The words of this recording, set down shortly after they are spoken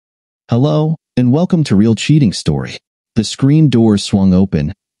Hello, and welcome to Real Cheating Story. The screen door swung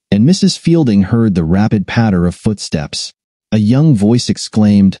open, and Mrs. Fielding heard the rapid patter of footsteps. A young voice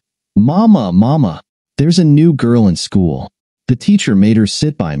exclaimed, "Mama, Mama, there's a new girl in school. The teacher made her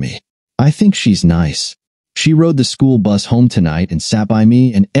sit by me. I think she's nice. She rode the school bus home tonight and sat by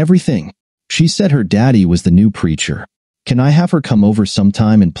me and everything. She said her daddy was the new preacher. Can I have her come over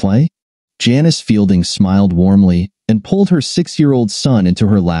sometime and play?" Janice Fielding smiled warmly and pulled her 6-year-old son into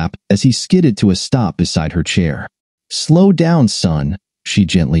her lap as he skidded to a stop beside her chair. "Slow down, son," she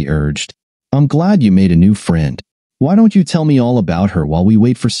gently urged. "I'm glad you made a new friend. Why don't you tell me all about her while we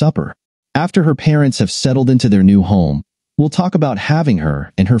wait for supper? After her parents have settled into their new home, we'll talk about having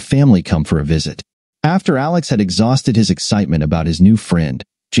her and her family come for a visit." After Alex had exhausted his excitement about his new friend,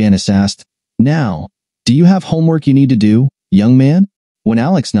 Janice asked, "Now, do you have homework you need to do, young man?" When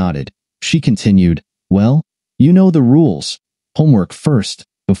Alex nodded, she continued, "Well, you know the rules. Homework first,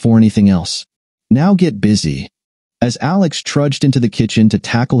 before anything else. Now get busy." As Alex trudged into the kitchen to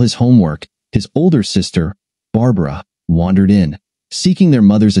tackle his homework, his older sister, Barbara, wandered in, seeking their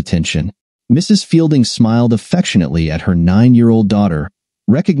mother's attention. Mrs. Fielding smiled affectionately at her 9-year-old daughter,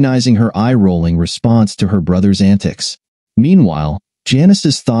 recognizing her eye-rolling response to her brother's antics. Meanwhile,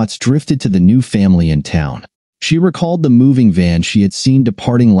 Janice's thoughts drifted to the new family in town. She recalled the moving van she had seen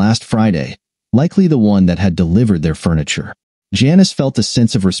departing last Friday, likely the one that had delivered their furniture. Janice felt a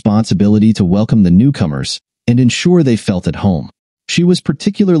sense of responsibility to welcome the newcomers and ensure they felt at home. She was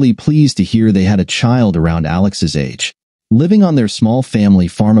particularly pleased to hear they had a child around Alex's age. Living on their small family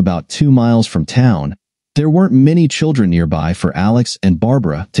farm about 2 miles from town, there weren't many children nearby for Alex and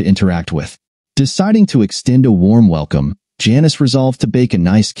Barbara to interact with. Deciding to extend a warm welcome, Janice resolved to bake a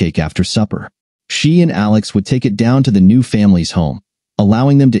nice cake after supper. She and Alex would take it down to the new family's home,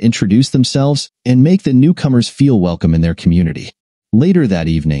 allowing them to introduce themselves and make the newcomers feel welcome in their community. Later that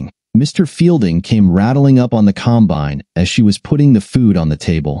evening, Mr. Fielding came rattling up on the combine as she was putting the food on the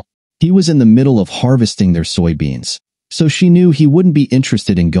table. He was in the middle of harvesting their soybeans, so she knew he wouldn't be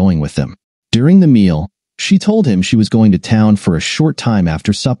interested in going with them. During the meal, she told him she was going to town for a short time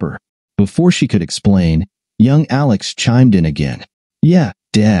after supper. Before she could explain, young Alex chimed in again. "Yeah,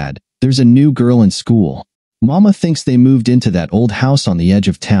 Dad, there's a new girl in school. Mama thinks they moved into that old house on the edge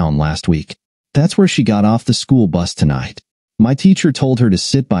of town last week. That's where she got off the school bus tonight. My teacher told her to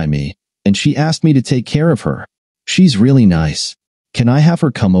sit by me, and she asked me to take care of her. She's really nice. Can I have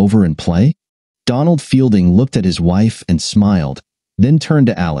her come over and play?" Donald Fielding looked at his wife and smiled, then turned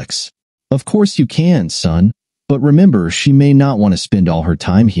to Alex. "Of course you can, son, but remember she may not want to spend all her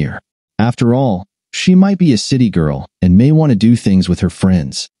time here. After all, she might be a city girl and may want to do things with her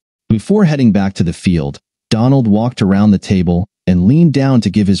friends." Before heading back to the field, Donald walked around the table and leaned down to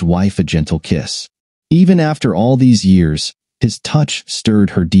give his wife a gentle kiss. Even after all these years, his touch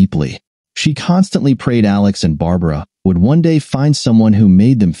stirred her deeply. She constantly prayed Alex and Barbara would one day find someone who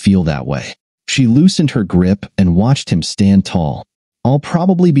made them feel that way. She loosened her grip and watched him stand tall. "I'll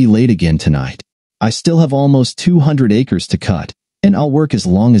probably be late again tonight. I still have almost 200 acres to cut, and I'll work as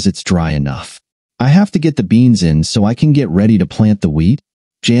long as it's dry enough. I have to get the beans in so I can get ready to plant the wheat."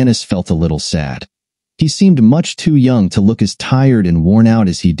 Janice felt a little sad. He seemed much too young to look as tired and worn out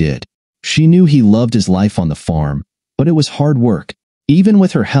as he did. She knew he loved his life on the farm, but it was hard work. Even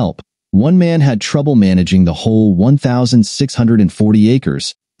with her help, one man had trouble managing the whole 1,640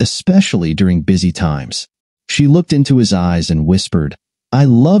 acres, especially during busy times. She looked into his eyes and whispered, "I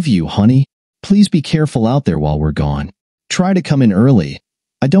love you, honey. Please be careful out there while we're gone. Try to come in early.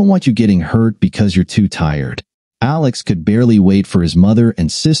 I don't want you getting hurt because you're too tired." Alex could barely wait for his mother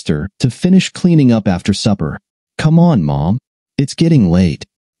and sister to finish cleaning up after supper. "Come on, Mom. It's getting late.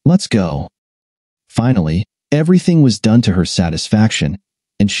 Let's go." Finally, everything was done to her satisfaction,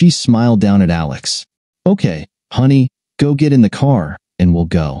 and she smiled down at Alex. "Okay, honey, go get in the car, and we'll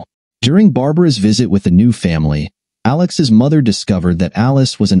go." During Barbara's visit with the new family, Alex's mother discovered that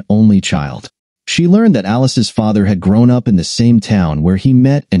Alice was an only child. She learned that Alice's father had grown up in the same town where he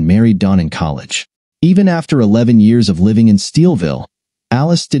met and married Dawn in college. Even after 11 years of living in Steelville,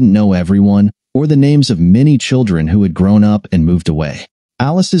 Alice didn't know everyone or the names of many children who had grown up and moved away.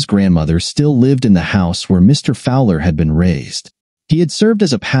 Alice's grandmother still lived in the house where Mr. Fowler had been raised. He had served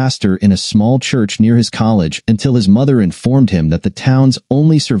as a pastor in a small church near his college until his mother informed him that the town's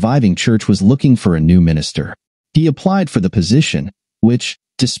only surviving church was looking for a new minister. He applied for the position, which,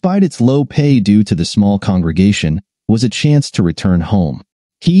 despite its low pay due to the small congregation, was a chance to return home.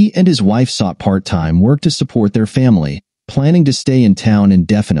 He and his wife sought part-time work to support their family, planning to stay in town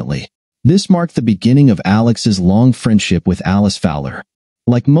indefinitely. This marked the beginning of Alex's long friendship with Alice Fowler.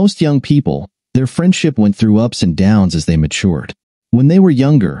 Like most young people, their friendship went through ups and downs as they matured. When they were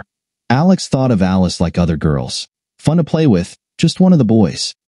younger, Alex thought of Alice like other girls. Fun to play with, just one of the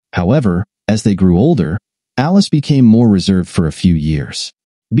boys. However, as they grew older, Alice became more reserved for a few years.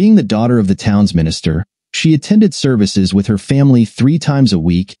 Being the daughter of the town's minister, she attended services with her family 3 times a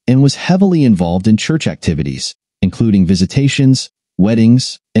week and was heavily involved in church activities, including visitations,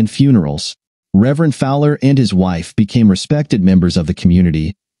 weddings, and funerals. Reverend Fowler and his wife became respected members of the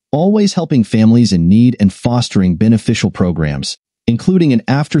community, always helping families in need and fostering beneficial programs, including an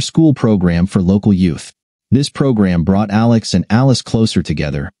after-school program for local youth. This program brought Alex and Alice closer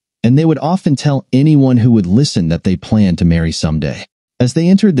together, and they would often tell anyone who would listen that they planned to marry someday. As they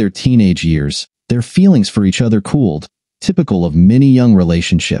entered their teenage years, their feelings for each other cooled, typical of many young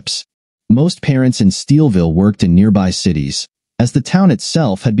relationships. Most parents in Steelville worked in nearby cities, as the town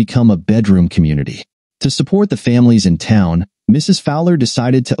itself had become a bedroom community. To support the families in town, Mrs. Fowler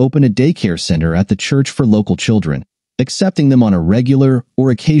decided to open a daycare center at the church for local children, accepting them on a regular or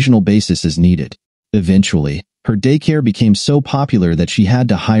occasional basis as needed. Eventually, her daycare became so popular that she had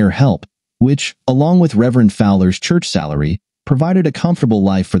to hire help, which, along with Reverend Fowler's church salary, provided a comfortable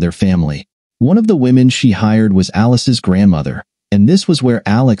life for their family. One of the women she hired was Alice's grandmother, and this was where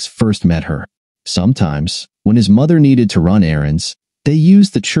Alex first met her. Sometimes, when his mother needed to run errands, they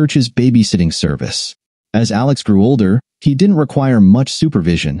used the church's babysitting service. As Alex grew older, he didn't require much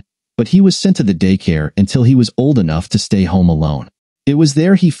supervision, but he was sent to the daycare until he was old enough to stay home alone. It was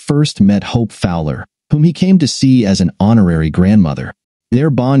there he first met Hope Fowler, whom he came to see as an honorary grandmother. Their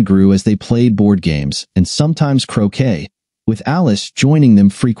bond grew as they played board games and sometimes croquet, with Alice joining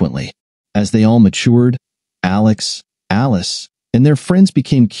them frequently. As they all matured, Alex, Alice, and their friends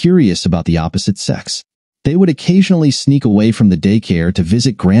became curious about the opposite sex. They would occasionally sneak away from the daycare to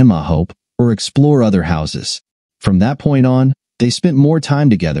visit Grandma Hope or explore other houses. From that point on, they spent more time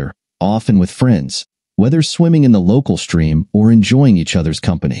together, often with friends, whether swimming in the local stream or enjoying each other's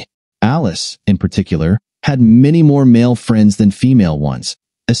company. Alice, in particular, had many more male friends than female ones,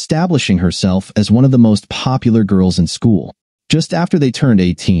 establishing herself as one of the most popular girls in school. Just after they turned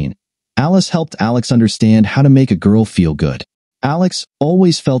 18, Alice helped Alex understand how to make a girl feel good. Alex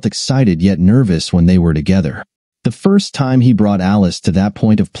always felt excited yet nervous when they were together. The first time he brought Alice to that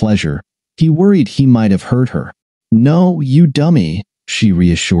point of pleasure, he worried he might have hurt her. "No, you dummy," she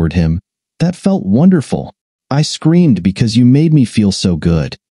reassured him. "That felt wonderful. I screamed because you made me feel so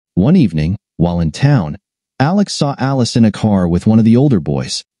good." One evening, while in town, Alex saw Alice in a car with one of the older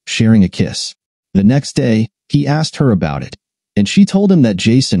boys, sharing a kiss. The next day, he asked her about it, and she told him that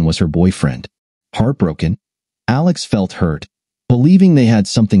Jason was her boyfriend. Heartbroken, Alex felt hurt, believing they had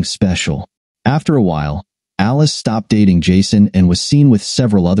something special. After a while, Alice stopped dating Jason and was seen with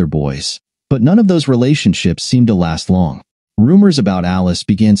several other boys, but none of those relationships seemed to last long. Rumors about Alice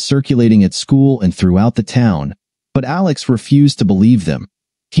began circulating at school and throughout the town, but Alex refused to believe them.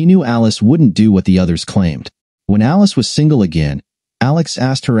 He knew Alice wouldn't do what the others claimed. When Alice was single again, Alex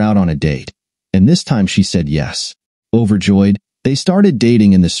asked her out on a date, and this time she said yes. Overjoyed, they started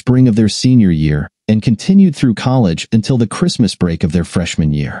dating in the spring of their senior year and continued through college until the Christmas break of their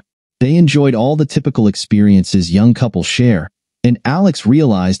freshman year. They enjoyed all the typical experiences young couples share, and Alex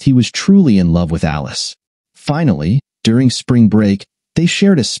realized he was truly in love with Alice. Finally, during spring break, they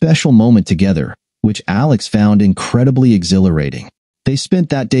shared a special moment together, which Alex found incredibly exhilarating. They spent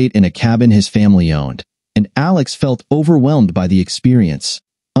that date in a cabin his family owned, and Alex felt overwhelmed by the experience,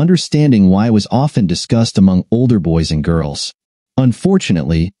 understanding why it was often discussed among older boys and girls.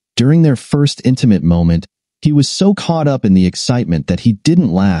 Unfortunately, during their first intimate moment, he was so caught up in the excitement that he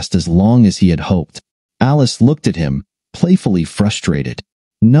didn't last as long as he had hoped. Alice looked at him, playfully frustrated.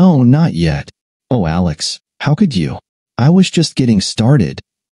 "No, not yet." "Oh, Alex, how could you? I was just getting started."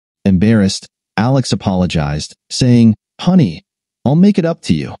 Embarrassed, Alex apologized, saying, "Honey, I'll make it up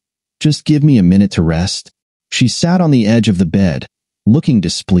to you. Just give me a minute to rest." She sat on the edge of the bed, looking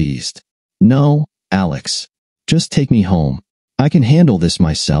displeased. "No, Alex, just take me home. I can handle this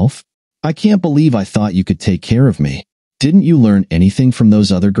myself. I can't believe I thought you could take care of me. Didn't you learn anything from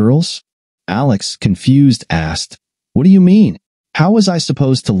those other girls?" Alex, confused, asked, "What do you mean? How was I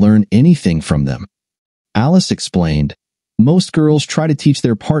supposed to learn anything from them?" Alice explained, "Most girls try to teach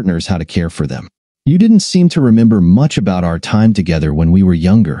their partners how to care for them. You didn't seem to remember much about our time together when we were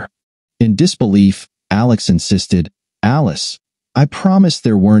younger." In disbelief, Alex insisted, "Alice, I promise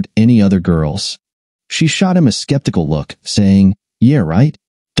there weren't any other girls." She shot him a skeptical look, saying, "Yeah, right?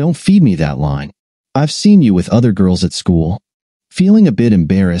 Don't feed me that line. I've seen you with other girls at school." Feeling a bit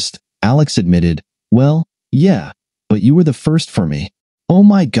embarrassed, Alex admitted, "Well, yeah, but you were the first for me." "Oh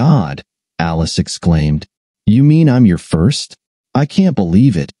my God," Alice exclaimed. "You mean I'm your first? I can't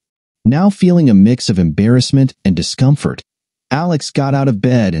believe it." Now feeling a mix of embarrassment and discomfort, Alex got out of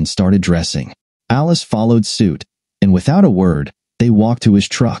bed and started dressing. Alice followed suit, and without a word, they walked to his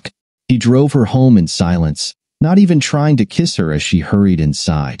truck. He drove her home in silence, not even trying to kiss her as she hurried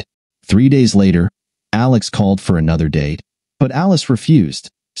inside. 3 days later, Alex called for another date, but Alice refused,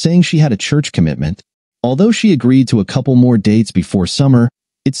 saying she had a church commitment. Although she agreed to a couple more dates before summer,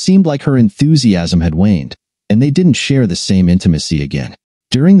 it seemed like her enthusiasm had waned, and they didn't share the same intimacy again.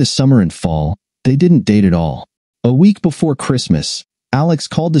 During the summer and fall, they didn't date at all. A week before Christmas, Alex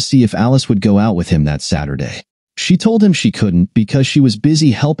called to see if Alice would go out with him that Saturday. She told him she couldn't because she was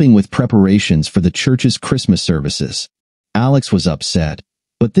busy helping with preparations for the church's Christmas services. Alex was upset,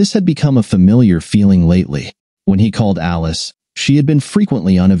 but this had become a familiar feeling lately. When he called Alice, she had been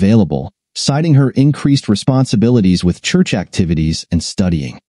frequently unavailable, citing her increased responsibilities with church activities and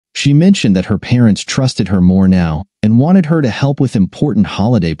studying. She mentioned that her parents trusted her more now and wanted her to help with important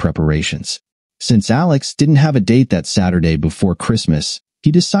holiday preparations. Since Alex didn't have a date that Saturday before Christmas,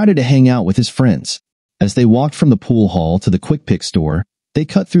 he decided to hang out with his friends. As they walked from the pool hall to the quick pick store, they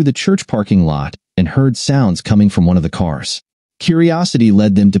cut through the church parking lot and heard sounds coming from one of the cars. Curiosity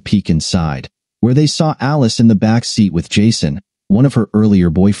led them to peek inside, where they saw Alice in the back seat with Jason, one of her earlier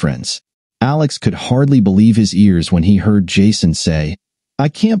boyfriends. Alex could hardly believe his ears when he heard Jason say, "I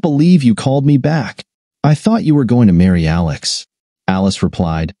can't believe you called me back. I thought you were going to marry Alex." Alice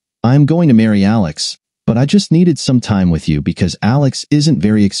replied, "I'm going to marry Alex, but I just needed some time with you because Alex isn't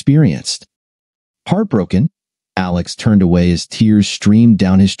very experienced." Heartbroken, Alex turned away as tears streamed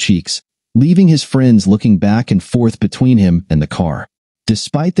down his cheeks, leaving his friends looking back and forth between him and the car.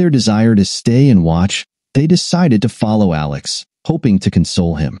 Despite their desire to stay and watch, they decided to follow Alex, hoping to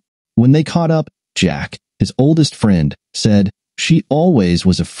console him. When they caught up, Jack, his oldest friend, said, "She always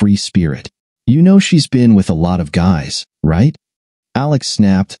was a free spirit. You know she's been with a lot of guys, right?" Alex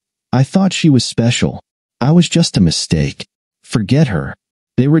snapped, "I thought she was special. I was just a mistake. Forget her."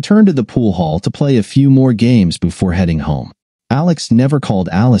 They returned to the pool hall to play a few more games before heading home. Alex never called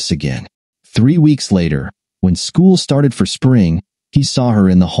Alice again. 3 weeks later, when school started for spring, he saw her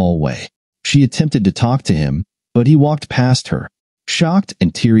in the hallway. She attempted to talk to him, but he walked past her. Shocked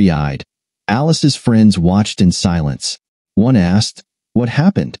and teary-eyed, Alice's friends watched in silence. One asked, "What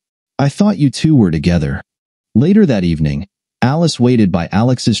happened? I thought you two were together." Later that evening, Alice waited by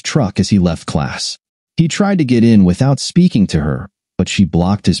Alex's truck as he left class. He tried to get in without speaking to her, but she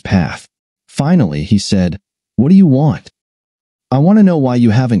blocked his path. Finally, he said, "What do you want?" "I want to know why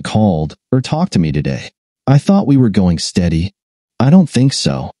you haven't called or talked to me today. I thought we were going steady." "I don't think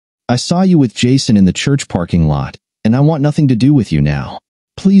so. I saw you with Jason in the church parking lot, and I want nothing to do with you now.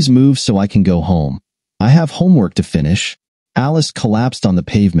 Please move so I can go home. I have homework to finish." Alice collapsed on the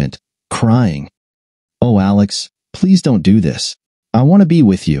pavement, crying. "Oh, Alex, please don't do this. I want to be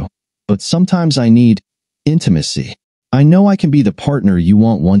with you, but sometimes I need intimacy. I know I can be the partner you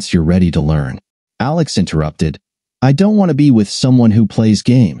want once you're ready to learn." Alex interrupted, "I don't want to be with someone who plays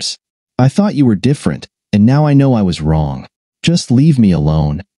games. I thought you were different, and now I know I was wrong. Just leave me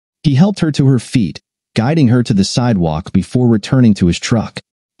alone." He helped her to her feet, guiding her to the sidewalk before returning to his truck.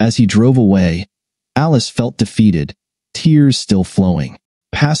 As he drove away, Alice felt defeated, tears still flowing.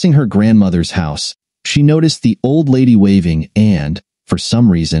 Passing her grandmother's house, she noticed the old lady waving and, for some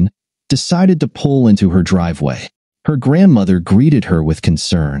reason, decided to pull into her driveway. Her grandmother greeted her with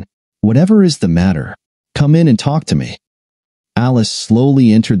concern. "Whatever is the matter? Come in and talk to me." Alice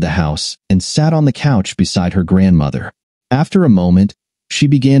slowly entered the house and sat on the couch beside her grandmother. After a moment, she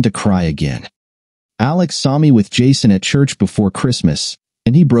began to cry again. "Alex saw me with Jason at church before Christmas,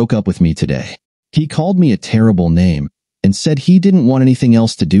 and he broke up with me today. He called me a terrible name and said he didn't want anything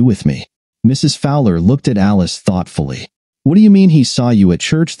else to do with me." Mrs. Fowler looked at Alice thoughtfully. "What do you mean he saw you at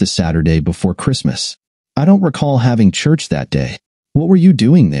church the Saturday before Christmas? I don't recall having church that day. What were you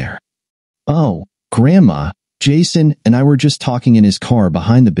doing there?" "Oh, Grandma, Jason and I were just talking in his car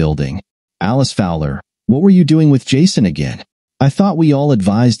behind the building." "Alice Fowler, what were you doing with Jason again? I thought we all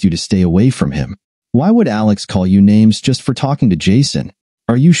advised you to stay away from him. Why would Alex call you names just for talking to Jason?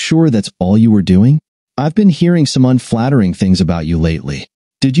 Are you sure that's all you were doing? I've been hearing some unflattering things about you lately.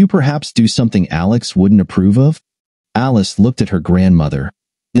 Did you perhaps do something Alex wouldn't approve of?" Alice looked at her grandmother,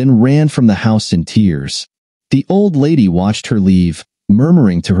 then ran from the house in tears. The old lady watched her leave,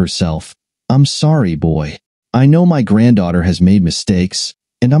 murmuring to herself, "I'm sorry, boy. I know my granddaughter has made mistakes,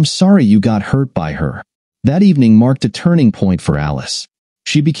 and I'm sorry you got hurt by her." That evening marked a turning point for Alice.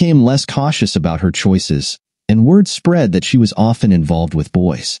 She became less cautious about her choices, and word spread that she was often involved with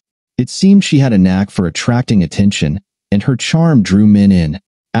boys. It seemed she had a knack for attracting attention, and her charm drew men in.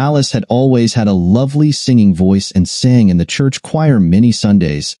 Alice had always had a lovely singing voice and sang in the church choir many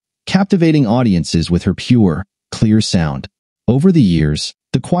Sundays, captivating audiences with her pure, clear sound. Over the years,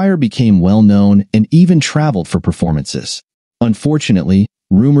 the choir became well known and even traveled for performances. Unfortunately,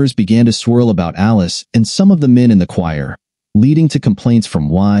 rumors began to swirl about Alice and some of the men in the choir, leading to complaints from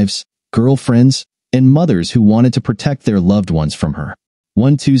wives, girlfriends, and mothers who wanted to protect their loved ones from her.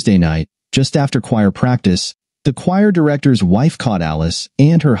 One Tuesday night, just after choir practice, the choir director's wife caught Alice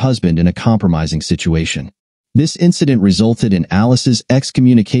and her husband in a compromising situation. This incident resulted in Alice's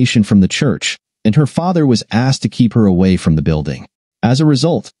excommunication from the church, and her father was asked to keep her away from the building. As a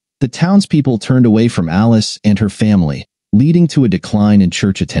result, the townspeople turned away from Alice and her family, leading to a decline in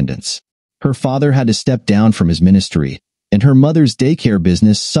church attendance. Her father had to step down from his ministry, and her mother's daycare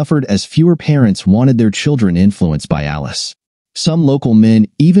business suffered as fewer parents wanted their children influenced by Alice. Some local men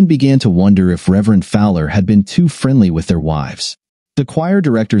even began to wonder if Reverend Fowler had been too friendly with their wives. The choir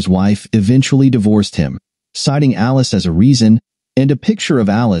director's wife eventually divorced him, citing Alice as a reason, and a picture of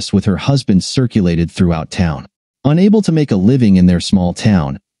Alice with her husband circulated throughout town. Unable to make a living in their small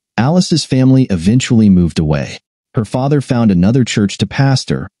town, Alice's family eventually moved away. Her father found another church to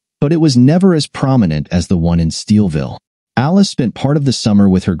pastor, but it was never as prominent as the one in Steelville. Alice spent part of the summer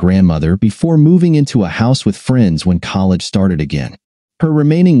with her grandmother before moving into a house with friends when college started again. Her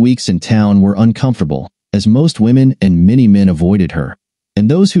remaining weeks in town were uncomfortable, as most women and many men avoided her, and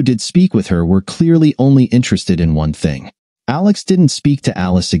those who did speak with her were clearly only interested in one thing. Alex didn't speak to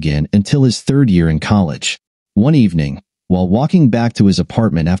Alice again until his third year in college. One evening, while walking back to his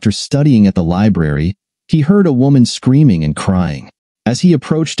apartment after studying at the library, he heard a woman screaming and crying. As he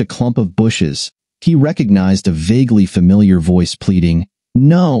approached a clump of bushes, he recognized a vaguely familiar voice pleading,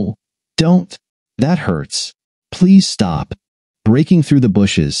 "No, don't. That hurts. Please stop." Breaking through the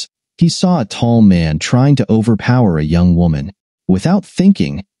bushes, he saw a tall man trying to overpower a young woman. Without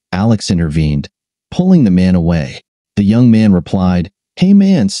thinking, Alex intervened, pulling the man away. The young man replied, "Hey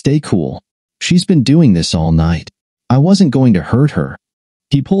man, stay cool. She's been doing this all night. I wasn't going to hurt her."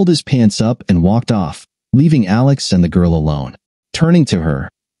 He pulled his pants up and walked off, leaving Alex and the girl alone. Turning to her,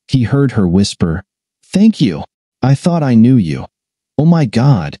 he heard her whisper, "Thank you. I thought I knew you. Oh my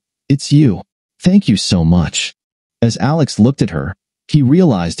God, it's you. Thank you so much." As Alex looked at her, he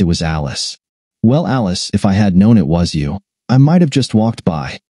realized it was Alice. "Well, Alice, if I had known it was you, I might have just walked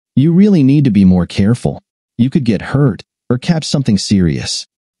by. You really need to be more careful. You could get hurt or catch something serious.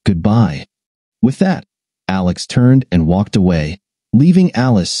 Goodbye." With that, Alex turned and walked away, leaving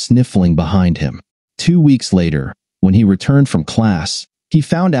Alice sniffling behind him. 2 weeks later, when he returned from class, he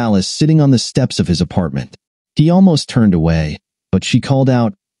found Alice sitting on the steps of his apartment. He almost turned away, but she called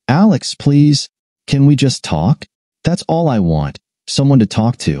out, "Alex, please, can we just talk? That's all I want, someone to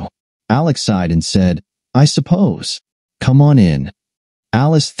talk to." Alex sighed and said, "I suppose. Come on in."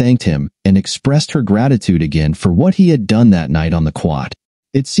 Alice thanked him and expressed her gratitude again for what he had done that night on the quad.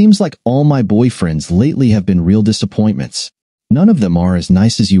 "It seems like all my boyfriends lately have been real disappointments. None of them are as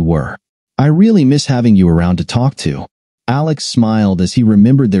nice as you were. I really miss having you around to talk to." Alex smiled as he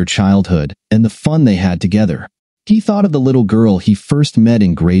remembered their childhood and the fun they had together. He thought of the little girl he first met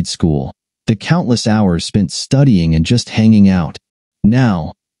in grade school, the countless hours spent studying and just hanging out.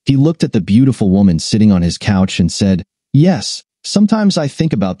 Now, he looked at the beautiful woman sitting on his couch and said, "Yes, sometimes I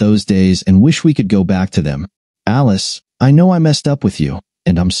think about those days and wish we could go back to them. Alice, I know I messed up with you,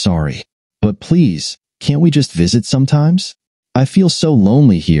 and I'm sorry. But please, can't we just visit sometimes? I feel so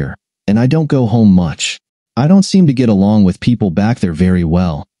lonely here, and I don't go home much. I don't seem to get along with people back there very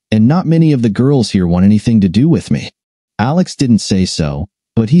well, and not many of the girls here want anything to do with me." Alex didn't say so,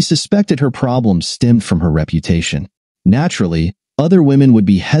 but he suspected her problems stemmed from her reputation. Naturally, other women would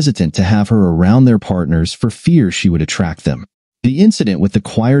be hesitant to have her around their partners for fear she would attract them. The incident with the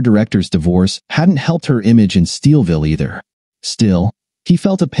choir director's divorce hadn't helped her image in Steelville either. Still, he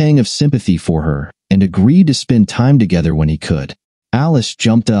felt a pang of sympathy for her and agreed to spend time together when he could. Alice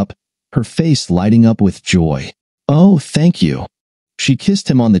jumped up, her face lighting up with joy. "Oh, thank you." She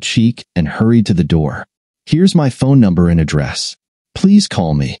kissed him on the cheek and hurried to the door. "Here's my phone number and address. Please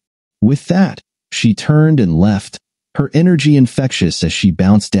call me." With that, she turned and left, her energy infectious as she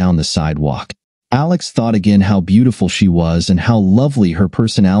bounced down the sidewalk. Alex thought again how beautiful she was and how lovely her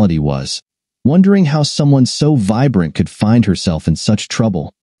personality was, wondering how someone so vibrant could find herself in such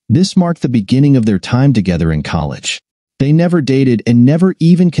trouble. This marked the beginning of their time together in college. They never dated and never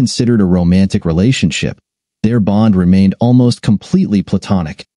even considered a romantic relationship. Their bond remained almost completely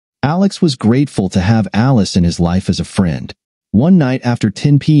platonic. Alex was grateful to have Alice in his life as a friend. One night after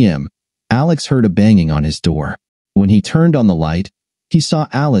 10 p.m., Alex heard a banging on his door. When he turned on the light, he saw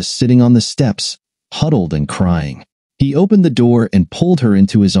Alice sitting on the steps, huddled and crying. He opened the door and pulled her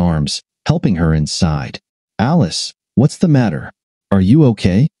into his arms, helping her inside. "Alice, what's the matter? Are you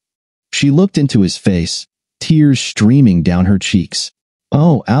okay?" She looked into his face, tears streaming down her cheeks.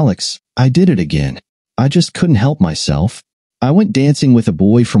 "Oh, Alex, I did it again. I just couldn't help myself. I went dancing with a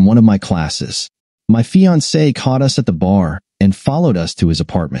boy from one of my classes. My fiancé caught us at the bar and followed us to his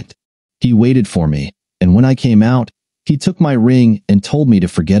apartment. He waited for me, and when I came out, he took my ring and told me to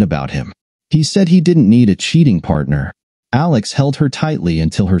forget about him. He said he didn't need a cheating partner." Alex held her tightly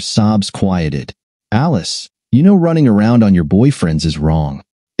until her sobs quieted. "Alice, you know running around on your boyfriends is wrong.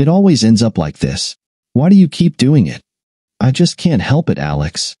 It always ends up like this. Why do you keep doing it?" "I just can't help it,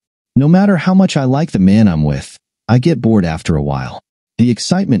 Alex. No matter how much I like the man I'm with, I get bored after a while. The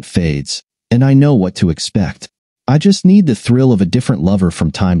excitement fades, and I know what to expect. I just need the thrill of a different lover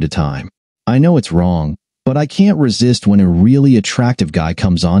from time to time. I know it's wrong, but I can't resist when a really attractive guy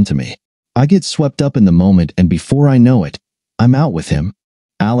comes on to me. I get swept up in the moment, and before I know it, I'm out with him."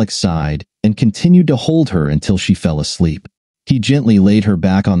 Alex sighed and continued to hold her until she fell asleep. He gently laid her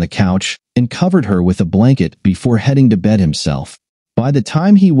back on the couch and covered her with a blanket before heading to bed himself. By the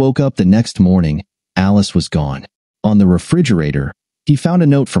time he woke up the next morning, Alice was gone. On the refrigerator, he found a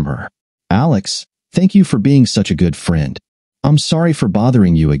note from her. "Alex, thank you for being such a good friend. I'm sorry for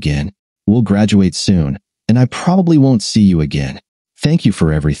bothering you again. We'll graduate soon, and I probably won't see you again. Thank you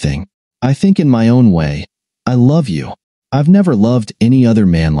for everything. I think in my own way, I love you. I've never loved any other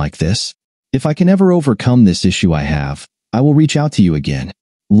man like this. If I can ever overcome this issue I have, I will reach out to you again.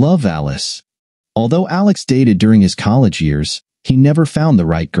 Love, Alice." Although Alex dated during his college years, he never found the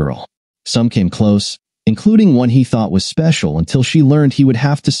right girl. Some came close, including one he thought was special, until she learned he would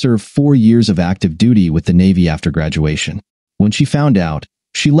have to serve 4 years of active duty with the Navy after graduation. When she found out,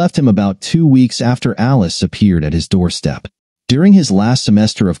 she left him about 2 weeks after Alice appeared at his doorstep. During his last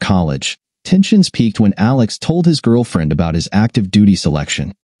semester of college, tensions peaked when Alex told his girlfriend about his active duty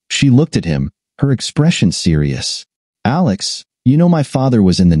selection. She looked at him, her expression serious. "Alex, you know my father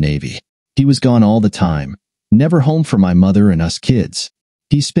was in the Navy. He was gone all the time, never home for my mother and us kids.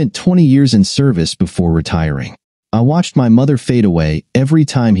 He spent 20 years in service before retiring. I watched my mother fade away every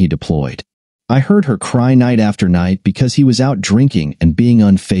time he deployed. I heard her cry night after night because he was out drinking and being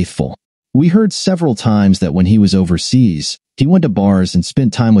unfaithful. We heard several times that when he was overseas, he went to bars and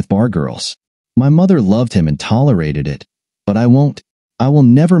spent time with bar girls. My mother loved him and tolerated it, but I won't. I will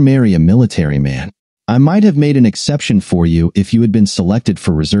never marry a military man. I might have made an exception for you if you had been selected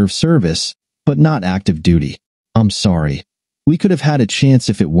for reserve service, but not active duty. I'm sorry. We could have had a chance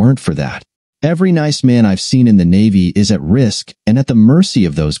if it weren't for that. Every nice man I've seen in the Navy is at risk and at the mercy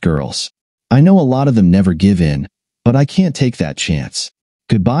of those girls. I know a lot of them never give in, but I can't take that chance.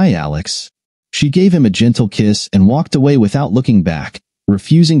 Goodbye, Alex." She gave him a gentle kiss and walked away without looking back,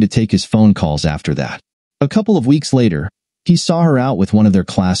 refusing to take his phone calls after that. A couple of weeks later, he saw her out with one of their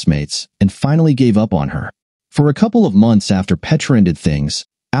classmates and finally gave up on her. For a couple of months after Petra ended things,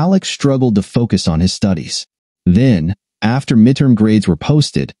 Alex struggled to focus on his studies. Then, after midterm grades were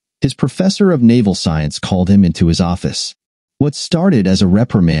posted, his professor of naval science called him into his office. What started as a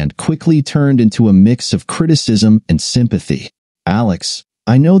reprimand quickly turned into a mix of criticism and sympathy. "Alex,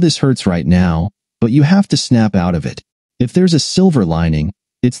 I know this hurts right now, but you have to snap out of it. If there's a silver lining,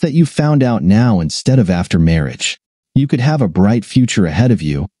 it's that you found out now instead of after marriage. You could have a bright future ahead of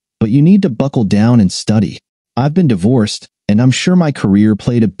you, but you need to buckle down and study. I've been divorced, and I'm sure my career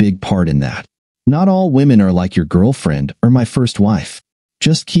played a big part in that. Not all women are like your girlfriend or my first wife.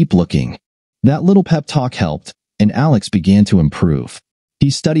 Just keep looking." That little pep talk helped, and Alex began to improve. He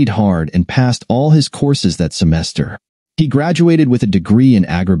studied hard and passed all his courses that semester. He graduated with a degree in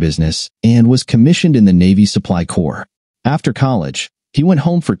agribusiness and was commissioned in the Navy Supply Corps. After college, he went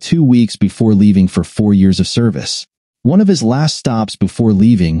home for 2 weeks before leaving for 4 years of service. One of his last stops before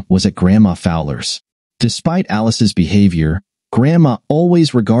leaving was at Grandma Fowler's. Despite Alice's behavior, Grandma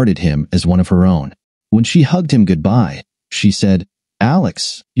always regarded him as one of her own. When she hugged him goodbye, she said,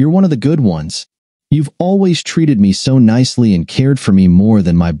 "Alex, you're one of the good ones. You've always treated me so nicely and cared for me more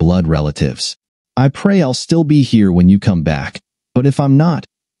than my blood relatives. I pray I'll still be here when you come back, but if I'm not,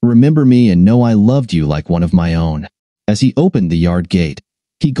 remember me and know I loved you like one of my own." As he opened the yard gate,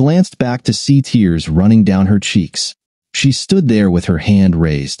 he glanced back to see tears running down her cheeks. She stood there with her hand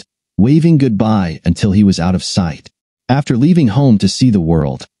raised, waving goodbye until he was out of sight. After leaving home to see the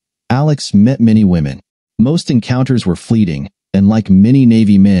world, Alex met many women. Most encounters were fleeting, and like many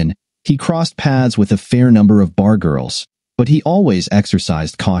Navy men, he crossed paths with a fair number of bar girls, but he always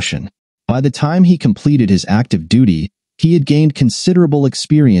exercised caution. By the time he completed his active duty, he had gained considerable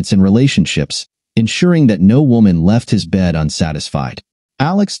experience in relationships, ensuring that no woman left his bed unsatisfied.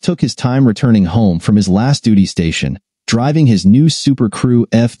 Alex took his time returning home from his last duty station, driving his new Super Crew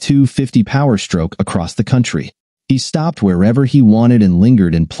F-250 Power Stroke across the country. He stopped wherever he wanted and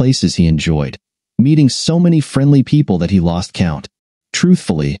lingered in places he enjoyed. meeting so many friendly people that he lost count.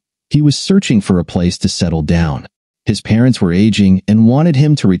 Truthfully, he was searching for a place to settle down. His parents were aging and wanted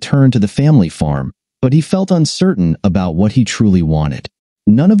him to return to the family farm, but he felt uncertain about what he truly wanted.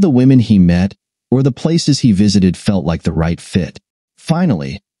 None of the women he met or the places he visited felt like the right fit.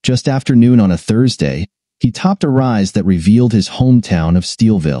 Finally, just after noon on a Thursday, he topped a rise that revealed his hometown of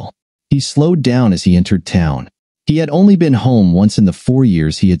Steelville. He slowed down as he entered town. He had only been home once in the 4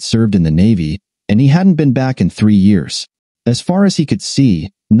 years he had served in the Navy, and he hadn't been back in 3 years. As far as he could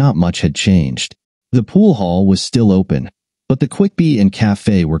see, not much had changed. The pool hall was still open, but the Quick Bee and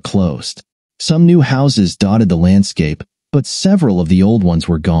cafe were closed. Some new houses dotted the landscape, but several of the old ones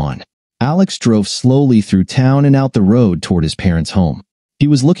were gone. Alex drove slowly through town and out the road toward his parents' home. He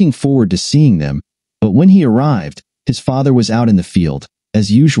was looking forward to seeing them, but when he arrived, his father was out in the field,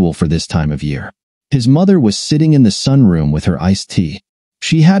 as usual for this time of year. His mother was sitting in the sunroom with her iced tea.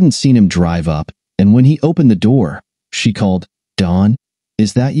 She hadn't seen him drive up, and when he opened the door, she called, "Don,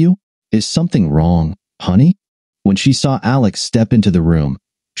 is that you? Is something wrong, honey?" When she saw Alex step into the room,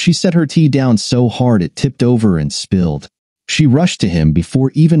 she set her tea down so hard it tipped over and spilled. She rushed to him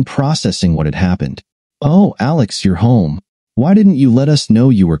before even processing what had happened. "Oh, Alex, you're home. Why didn't you let us know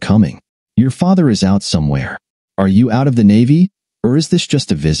you were coming? Your father is out somewhere. Are you out of the Navy, or is this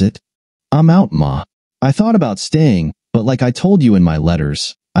just a visit?" "I'm out, Ma. I thought about staying, but like I told you in my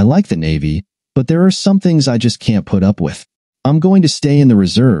letters, I like the Navy, but there are some things I just can't put up with. I'm going to stay in the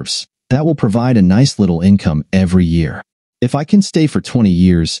reserves. That will provide a nice little income every year. If I can stay for 20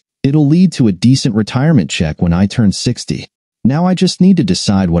 years, it'll lead to a decent retirement check when I turn 60. Now I just need to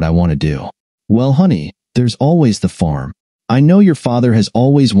decide what I want to do." "Well, honey, there's always the farm. I know your father has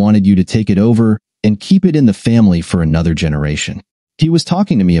always wanted you to take it over and keep it in the family for another generation. He was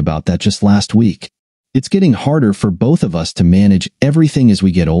talking to me about that just last week. It's getting harder for both of us to manage everything as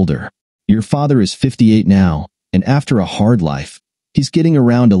we get older. Your father is 58 now, and after a hard life, he's getting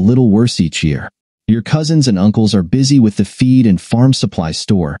around a little worse each year. Your cousins and uncles are busy with the feed and farm supply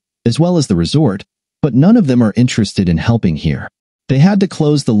store, as well as the resort, but none of them are interested in helping here. They had to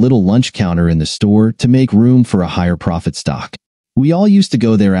close the little lunch counter in the store to make room for a higher profit stock. We all used to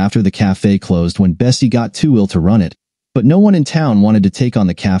go there after the cafe closed when Bessie got too ill to run it, but no one in town wanted to take on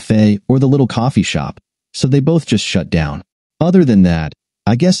the cafe or the little coffee shop, so they both just shut down. Other than that,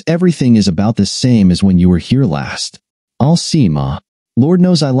 I guess everything is about the same as when you were here last. I'll see, Ma. Lord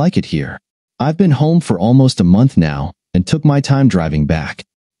knows I like it here. I've been home for almost a month now and took my time driving back.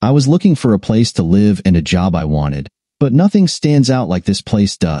 I was looking for a place to live and a job I wanted, but nothing stands out like this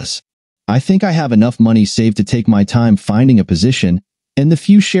place does. I think I have enough money saved to take my time finding a position, and the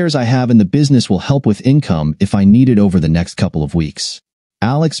few shares I have in the business will help with income if I need it over the next couple of weeks."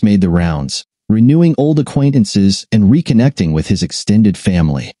 Alex made the rounds, renewing old acquaintances and reconnecting with his extended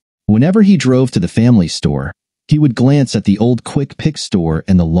family. Whenever he drove to the family store, he would glance at the old Quick Pick store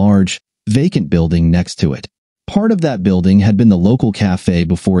and the large, vacant building next to it. Part of that building had been the local cafe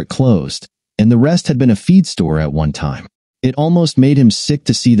before it closed, and the rest had been a feed store at one time. It almost made him sick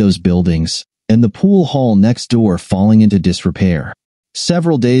to see those buildings and the pool hall next door falling into disrepair.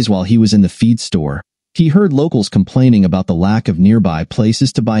 Several days while he was in the feed store, he heard locals complaining about the lack of nearby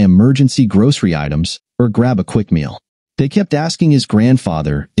places to buy emergency grocery items or grab a quick meal. They kept asking his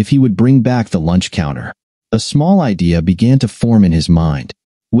grandfather if he would bring back the lunch counter. A small idea began to form in his mind.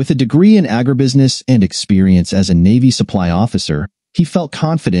 With a degree in agribusiness and experience as a Navy supply officer, he felt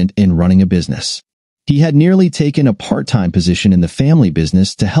confident in running a business. He had nearly taken a part-time position in the family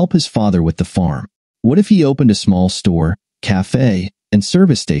business to help his father with the farm. What if he opened a small store, cafe, and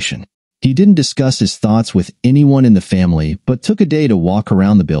service station? He didn't discuss his thoughts with anyone in the family, but took a day to walk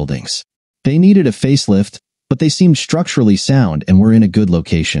around the buildings. They needed a facelift, but they seemed structurally sound and were in a good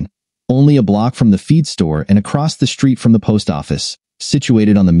location. Only a block from the feed store and across the street from the post office,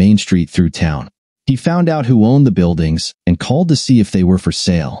 situated on the main street through town. He found out who owned the buildings and called to see if they were for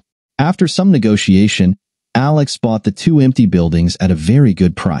sale. After some negotiation, Alex bought the 2 empty buildings at a very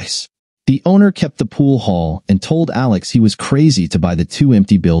good price. The owner kept the pool hall and told Alex he was crazy to buy the 2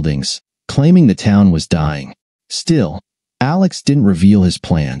 empty buildings, claiming the town was dying. Still, Alex didn't reveal his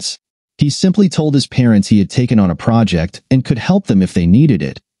plans. He simply told his parents he had taken on a project and could help them if they needed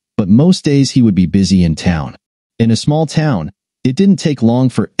it, but most days he would be busy in town. In a small town, it didn't take long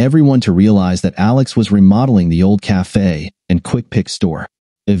for everyone to realize that Alex was remodeling the old cafe and Quick Pick store.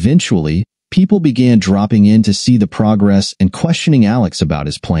 Eventually, people began dropping in to see the progress and questioning Alex about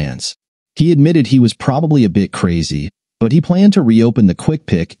his plans. He admitted he was probably a bit crazy, but he planned to reopen the Quick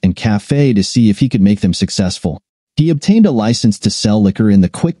Pick and cafe to see if he could make them successful. He obtained a license to sell liquor in the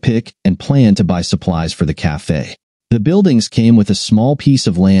Quick Pick and planned to buy supplies for the cafe. The buildings came with a small piece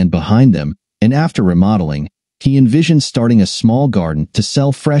of land behind them, and after remodeling, he envisioned starting a small garden to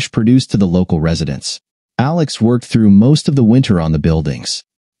sell fresh produce to the local residents. Alex worked through most of the winter on the buildings.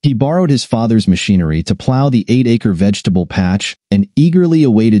 He borrowed his father's machinery to plow the 8-acre vegetable patch and eagerly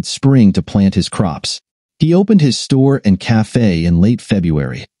awaited spring to plant his crops. He opened his store and cafe in late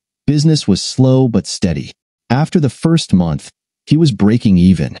February. Business was slow but steady. After the first month, he was breaking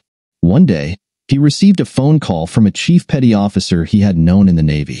even. One day, he received a phone call from a chief petty officer he had known in the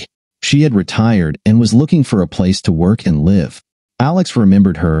Navy. She had retired and was looking for a place to work and live. Alex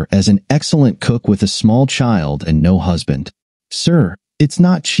remembered her as an excellent cook with a small child and no husband. "Sir, it's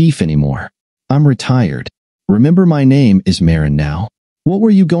not chief anymore. I'm retired. Remember, my name is Marin now." "What were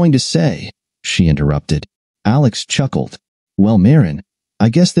you going to say?" she interrupted. Alex chuckled. "Well, Marin, I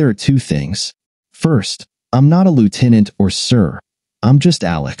guess there are two things. First, I'm not a lieutenant or sir. I'm just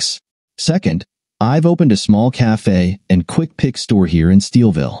Alex. Second, I've opened a small cafe and quick pick store here in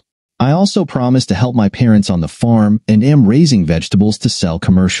Steelville. I also promised to help my parents on the farm and am raising vegetables to sell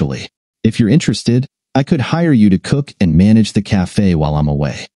commercially. If you're interested, I could hire you to cook and manage the cafe while I'm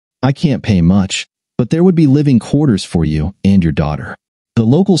away. I can't pay much, but there would be living quarters for you and your daughter. The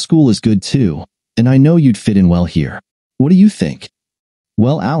local school is good too, and I know you'd fit in well here. What do you think?"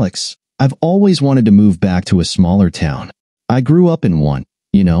 "Well, Alex, I've always wanted to move back to a smaller town. I grew up in one,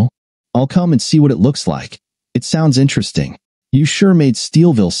 you know. I'll come and see what it looks like. It sounds interesting. You sure made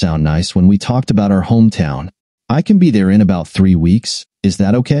Steelville sound nice when we talked about our hometown. I can be there in about 3 weeks. Is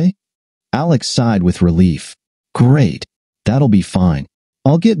that okay?" Alex sighed with relief. "Great. That'll be fine.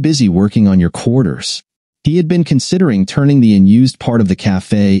 I'll get busy working on your quarters." He had been considering turning the unused part of the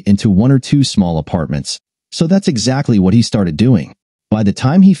cafe into 1 or 2 small apartments, so that's exactly what he started doing. By the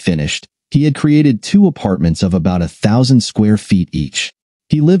time he finished, he had created 2 apartments of about 1,000 square feet each.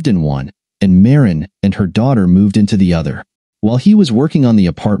 He lived in one, and Marin and her daughter moved into the other. While he was working on the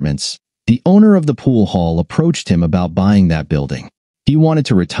apartments, the owner of the pool hall approached him about buying that building. He wanted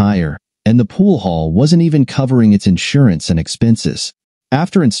to retire, and the pool hall wasn't even covering its insurance and expenses.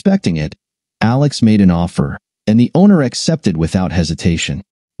 After inspecting it, Alex made an offer, and the owner accepted without hesitation.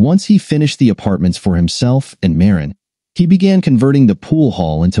 Once he finished the apartments for himself and Marin, he began converting the pool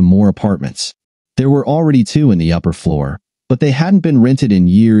hall into more apartments. There were already 2 in the upper floor, but they hadn't been rented in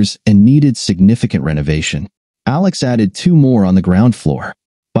years and needed significant renovation. Alex added 2 more on the ground floor.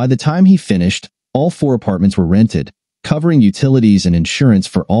 By the time he finished, all 4 apartments were rented, covering utilities and insurance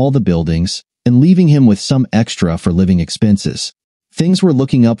for all the buildings, and leaving him with some extra for living expenses. Things were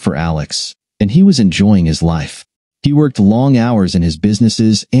looking up for Alex, and he was enjoying his life. He worked long hours in his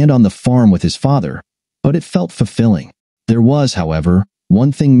businesses and on the farm with his father, but it felt fulfilling. There was, however,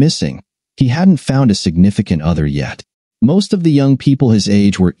 one thing missing. He hadn't found a significant other yet. Most of the young people his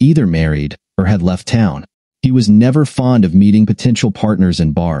age were either married or had left town. He was never fond of meeting potential partners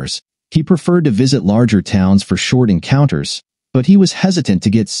in bars. He preferred to visit larger towns for short encounters, but he was hesitant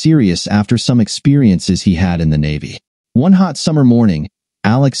to get serious after some experiences he had in the Navy. One hot summer morning,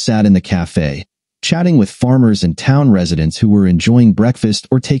 Alex sat in the cafe, chatting with farmers and town residents who were enjoying breakfast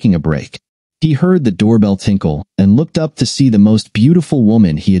or taking a break. He heard the doorbell tinkle and looked up to see the most beautiful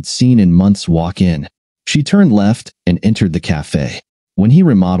woman he had seen in months walk in. She turned left and entered the cafe. When he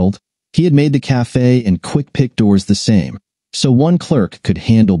remodeled, he had made the cafe and quick pick doors the same, so one clerk could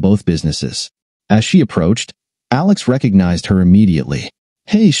handle both businesses. As she approached, Alex recognized her immediately.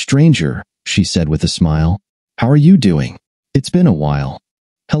 "Hey, stranger," she said with a smile. "How are you doing? It's been a while."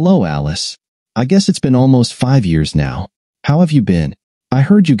 "Hello, Alice. I guess it's been almost 5 years now. How have you been? I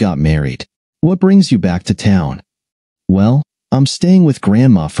heard you got married. What brings you back to town?" "Well, I'm staying with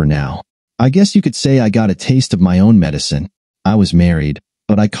Grandma for now. I guess you could say I got a taste of my own medicine. I was married,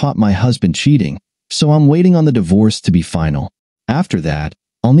 but I caught my husband cheating, so I'm waiting on the divorce to be final. After that,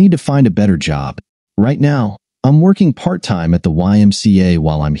 I'll need to find a better job. Right now, I'm working part-time at the YMCA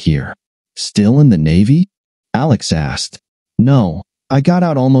while I'm here." "Still in the Navy?" Alex asked. "No, I got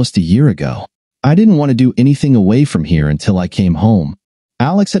out almost a year ago. I didn't want to do anything away from here until I came home."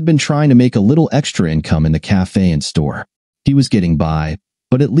 Alex had been trying to make a little extra income in the cafe and store. He was getting by,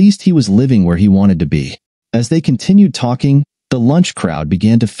 but at least he was living where he wanted to be. As they continued talking, the lunch crowd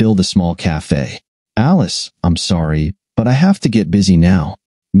began to fill the small cafe. "Alice, I'm sorry, but I have to get busy now.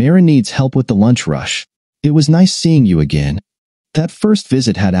 Marin needs help with the lunch rush. It was nice seeing you again." That first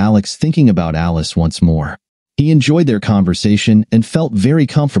visit had Alex thinking about Alice once more. He enjoyed their conversation and felt very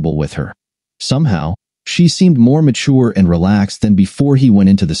comfortable with her. Somehow, she seemed more mature and relaxed than before he went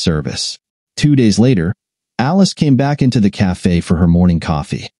into the service. 2 days later, Alice came back into the cafe for her morning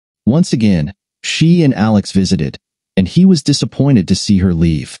coffee. Once again, she and Alex visited, and he was disappointed to see her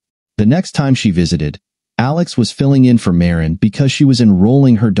leave. The next time she visited, Alex was filling in for Marin because she was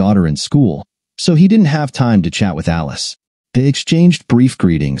enrolling her daughter in school, so he didn't have time to chat with Alice. They exchanged brief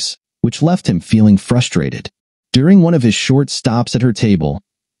greetings, which left him feeling frustrated. During one of his short stops at her table,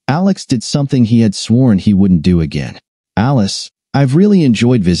 Alex did something he had sworn he wouldn't do again. "Alice, I've really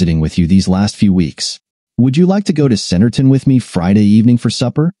enjoyed visiting with you these last few weeks. Would you like to go to Centerton with me Friday evening for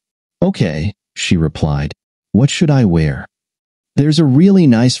supper?" "Okay," she replied. "What should I wear?" "There's a really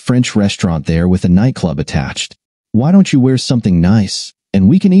nice French restaurant there with a nightclub attached. Why don't you wear something nice, and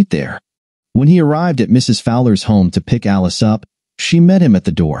we can eat there?" When he arrived at Mrs. Fowler's home to pick Alice up, she met him at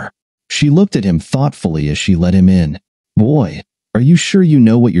the door. She looked at him thoughtfully as she let him in. "Boy, are you sure you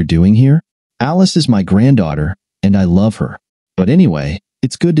know what you're doing here? Alice is my granddaughter, and I love her. But anyway,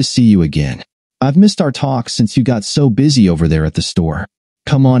 it's good to see you again. I've missed our talks since you got so busy over there at the store.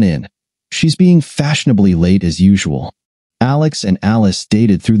 Come on in." She's being fashionably late as usual. Alex and Alice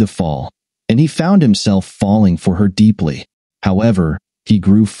dated through the fall, and he found himself falling for her deeply. However, he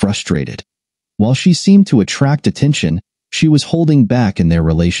grew frustrated. While she seemed to attract attention, she was holding back in their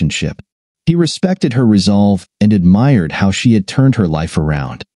relationship. He respected her resolve and admired how she had turned her life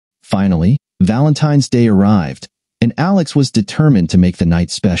around. Finally, Valentine's Day arrived, and Alex was determined to make the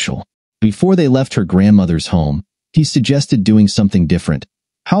night special. Before they left her grandmother's home, he suggested doing something different.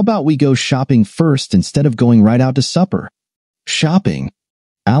 "How about we go shopping first instead of going right out to supper?" "Shopping?"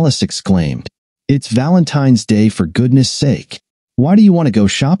 Alice exclaimed. "It's Valentine's Day, for goodness sake. Why do you want to go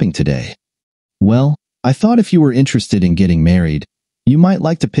shopping today?" "Well, I thought if you were interested in getting married, you might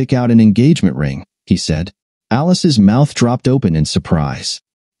like to pick out an engagement ring," he said. Alice's mouth dropped open in surprise.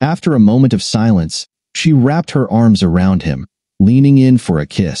 After a moment of silence, she wrapped her arms around him, leaning in for a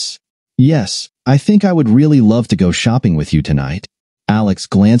kiss. "Yes, I think I would really love to go shopping with you tonight." Alex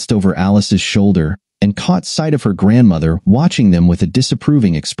glanced over Alice's shoulder and caught sight of her grandmother watching them with a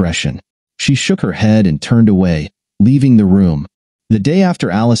disapproving expression. She shook her head and turned away, leaving the room. The day after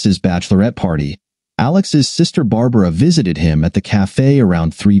Alice's bachelorette party, Alex's sister Barbara visited him at the cafe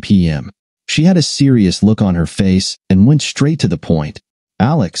around 3 p.m. She had a serious look on her face and went straight to the point.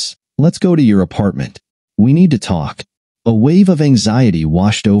 "Alex, let's go to your apartment. We need to talk." A wave of anxiety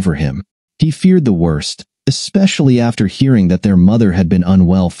washed over him. He feared the worst, especially after hearing that their mother had been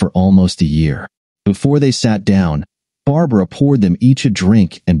unwell for almost a year. Before they sat down, Barbara poured them each a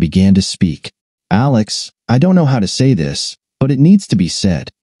drink and began to speak. "Alex, I don't know how to say this, but it needs to be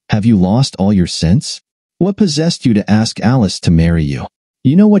said. Have you lost all your sense? What possessed you to ask Alice to marry you?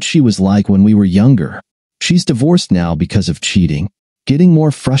 You know what she was like when we were younger. She's divorced now because of cheating, getting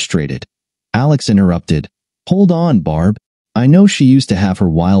more frustrated." Alex interrupted. "Hold on, Barb. I know she used to have her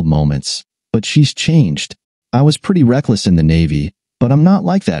wild moments, but she's changed. I was pretty reckless in the Navy, but I'm not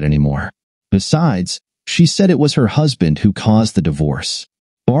like that anymore. Besides, she said it was her husband who caused the divorce."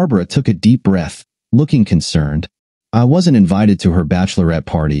 Barbara took a deep breath, looking concerned. "I wasn't invited to her bachelorette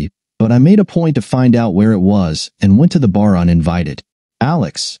party, but I made a point to find out where it was and went to the bar uninvited.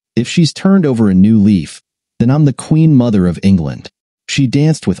 Alex, if she's turned over a new leaf, then I'm the Queen Mother of England. She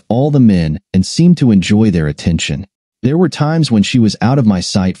danced with all the men and seemed to enjoy their attention. There were times when she was out of my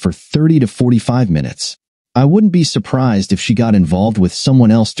sight for 30 to 45 minutes. I wouldn't be surprised if she got involved with someone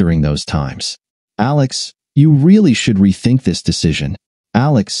else during those times. Alex, you really should rethink this decision."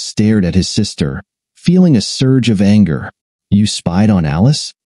 Alex stared at his sister, feeling a surge of anger. "You spied on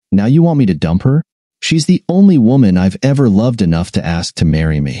Alice? Now you want me to dump her? She's the only woman I've ever loved enough to ask to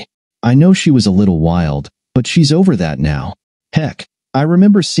marry me. I know she was a little wild, but she's over that now. Heck, I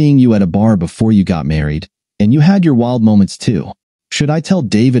remember seeing you at a bar before you got married, and you had your wild moments too. Should I tell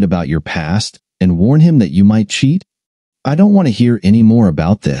David about your past and warn him that you might cheat? I don't want to hear any more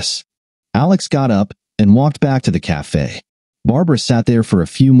about this." Alex got up and walked back to the cafe. Barbara sat there for a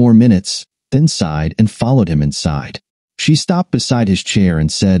few more minutes, then sighed and followed him inside. She stopped beside his chair and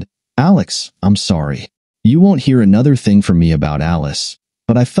said, "Alex, I'm sorry. You won't hear another thing from me about Alice,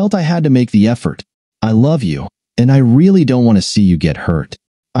 but I felt I had to make the effort. I love you, and I really don't want to see you get hurt.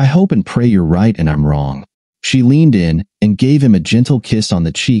 I hope and pray you're right and I'm wrong." She leaned in and gave him a gentle kiss on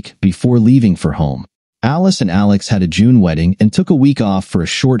the cheek before leaving for home. Alice and Alex had a June wedding and took a week off for a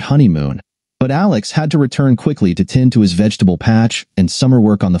short honeymoon, but Alex had to return quickly to tend to his vegetable patch and summer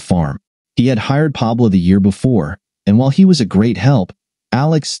work on the farm. He had hired Pablo the year before, and while he was a great help,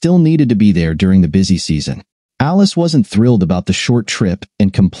 Alex still needed to be there during the busy season. Alice wasn't thrilled about the short trip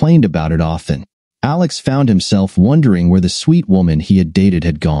and complained about it often. Alex found himself wondering where the sweet woman he had dated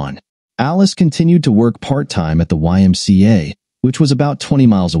had gone. Alice continued to work part-time at the YMCA, which was about 20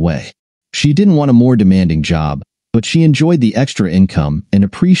 miles away. She didn't want a more demanding job, but she enjoyed the extra income and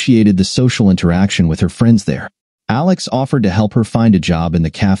appreciated the social interaction with her friends there. Alex offered to help her find a job in the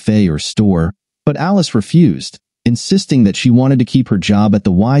cafe or store, but Alice refused, insisting that she wanted to keep her job at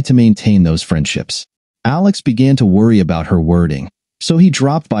the Y to maintain those friendships. Alex began to worry about her wording, so he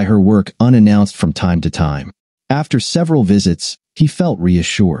dropped by her work unannounced from time to time. After several visits, he felt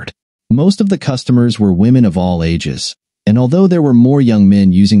reassured. Most of the customers were women of all ages, and although there were more young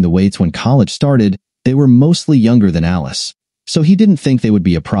men using the weights when college started, they were mostly younger than Alice, so he didn't think they would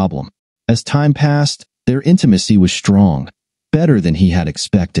be a problem. As time passed, their intimacy was strong, better than he had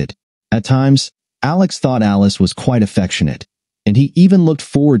expected. At times, Alex thought Alice was quite affectionate, and he even looked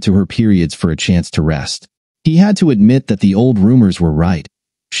forward to her periods for a chance to rest. He had to admit that the old rumors were right.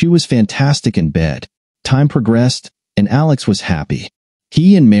 She was fantastic in bed. Time progressed, and Alex was happy.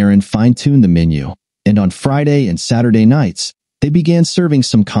 He and Marin fine-tuned the menu, and on Friday and Saturday nights, they began serving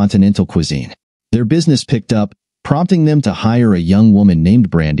some continental cuisine. Their business picked up, prompting them to hire a young woman named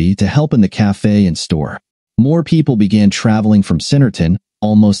Brandy to help in the cafe and store. More people began traveling from Centerton,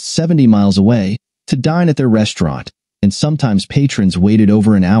 almost 70 miles away, to dine at their restaurant, and sometimes patrons waited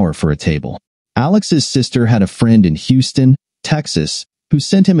over an hour for a table. Alex's sister had a friend in Houston, Texas, who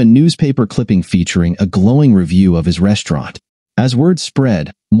sent him a newspaper clipping featuring a glowing review of his restaurant. As word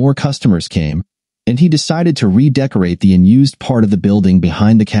spread, more customers came, and he decided to redecorate the unused part of the building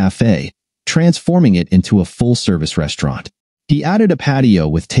behind the cafe, transforming it into a full-service restaurant. He added a patio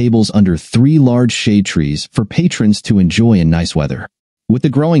with tables under 3 large shade trees for patrons to enjoy in nice weather. With the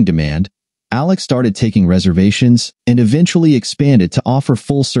growing demand, Alex started taking reservations and eventually expanded to offer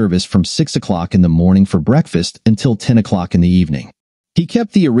full service from 6 o'clock in the morning for breakfast until 10 o'clock in the evening. He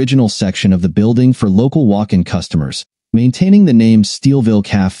kept the original section of the building for local walk-in customers, maintaining the name Steelville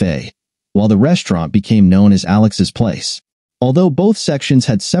Cafe, while the restaurant became known as Alex's Place. Although both sections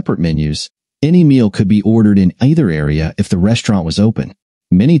had separate menus, any meal could be ordered in either area if the restaurant was open.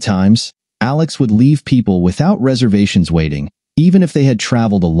 Many times, Alex would leave people without reservations waiting, even if they had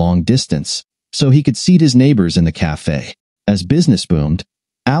traveled a long distance, so he could seat his neighbors in the cafe. As business boomed,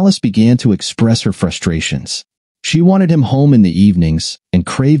 Alice began to express her frustrations. She wanted him home in the evenings and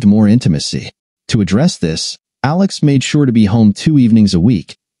craved more intimacy. To address this, Alex made sure to be home 2 evenings a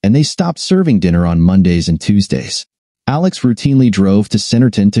week, and they stopped serving dinner on Mondays and Tuesdays. Alex routinely drove to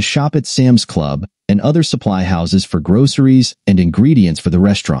Centerton to shop at Sam's Club and other supply houses for groceries and ingredients for the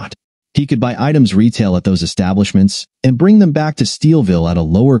restaurant. He could buy items retail at those establishments and bring them back to Steelville at a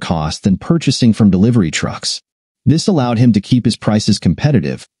lower cost than purchasing from delivery trucks. This allowed him to keep his prices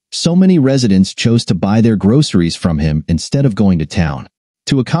competitive. So many residents chose to buy their groceries from him instead of going to town.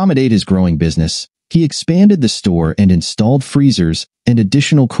 To accommodate his growing business, he expanded the store and installed freezers and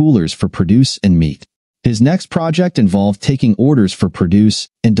additional coolers for produce and meat. His next project involved taking orders for produce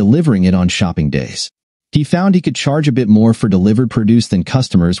and delivering it on shopping days. He found he could charge a bit more for delivered produce than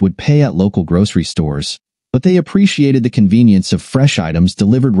customers would pay at local grocery stores, but they appreciated the convenience of fresh items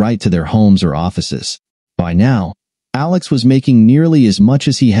delivered right to their homes or offices. By now, Alex was making nearly as much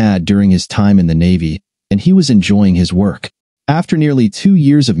as he had during his time in the Navy, and he was enjoying his work. After nearly 2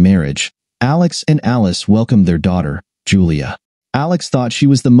 years of marriage, Alex and Alice welcomed their daughter, Julia. Alex thought she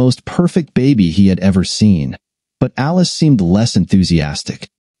was the most perfect baby he had ever seen, but Alice seemed less enthusiastic.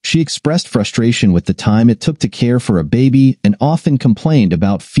 She expressed frustration with the time it took to care for a baby and often complained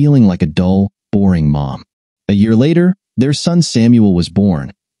about feeling like a dull, boring mom. A year later, their son Samuel was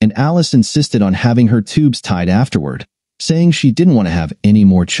born, and Alice insisted on having her tubes tied afterward, saying she didn't want to have any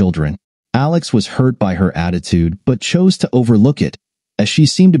more children. Alex was hurt by her attitude but chose to overlook it, as she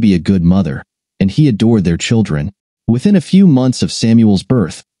seemed to be a good mother, and he adored their children. Within a few months of Samuel's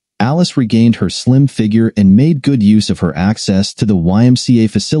birth, Alice regained her slim figure and made good use of her access to the YMCA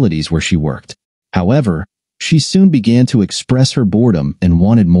facilities where she worked. However, she soon began to express her boredom and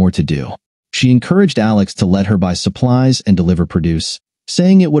wanted more to do. She encouraged Alex to let her buy supplies and deliver produce,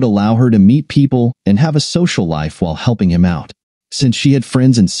 saying it would allow her to meet people and have a social life while helping him out. Since she had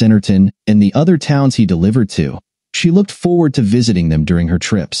friends in Centerton and the other towns he delivered to, she looked forward to visiting them during her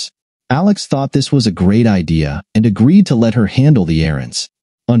trips. Alex thought this was a great idea and agreed to let her handle the errands.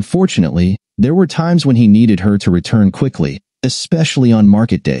 Unfortunately, there were times when he needed her to return quickly, especially on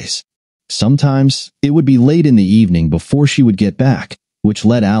market days. Sometimes, it would be late in the evening before she would get back, which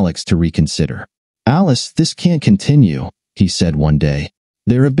led Alex to reconsider. "Alice, this can't continue," he said one day.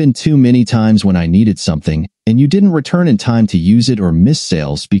 "There have been too many times when I needed something, and you didn't return in time to use it or miss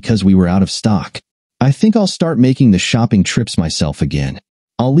sales because we were out of stock. I think I'll start making the shopping trips myself again.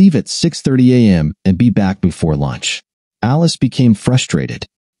 I'll leave at 6:30 a.m. and be back before lunch." Alice became frustrated.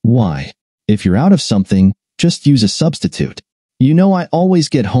 "Why? If you're out of something, just use a substitute." "You know I always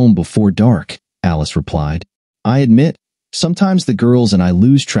get home before dark," Alice replied. "I admit, sometimes the girls and I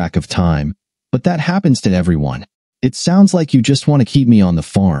lose track of time, but that happens to everyone. It sounds like you just want to keep me on the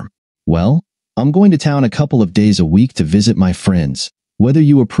farm." "Well, I'm going to town a couple of days a week to visit my friends, whether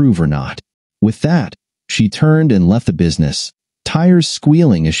you approve or not." With that, she turned and left the business, tires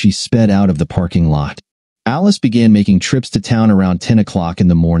squealing as she sped out of the parking lot. Alice began making trips to town around 10 o'clock in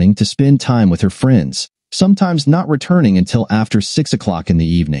the morning to spend time with her friends, sometimes not returning until after 6 o'clock in the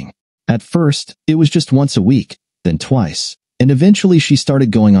evening. At first, it was just once a week, then twice, and eventually she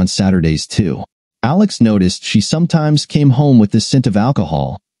started going on Saturdays too. Alex noticed she sometimes came home with the scent of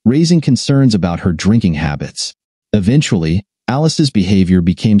alcohol, raising concerns about her drinking habits. Eventually, Alice's behavior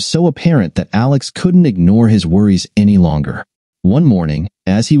became so apparent that Alex couldn't ignore his worries any longer. One morning,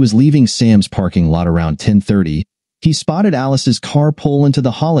 as he was leaving Sam's parking lot around 10:30, he spotted Alice's car pull into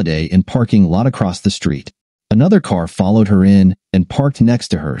the Holiday Inn parking lot across the street. Another car followed her in and parked next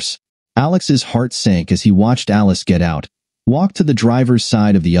to hers. Alex's heart sank as he watched Alice get out, walk to the driver's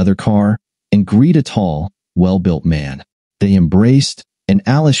side of the other car, and greet a tall, well-built man. They embraced, and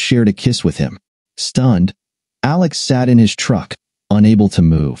Alice shared a kiss with him. Stunned, Alex sat in his truck, unable to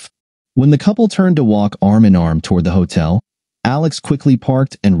move. When the couple turned to walk arm in arm toward the hotel, Alex quickly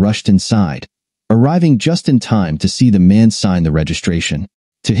parked and rushed inside, arriving just in time to see the man sign the registration.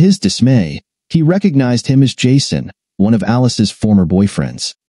 To his dismay, he recognized him as Jason, one of Alice's former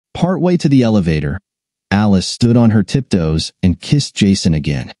boyfriends. Partway to the elevator, Alice stood on her tiptoes and kissed Jason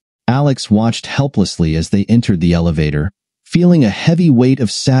again. Alex watched helplessly as they entered the elevator, feeling a heavy weight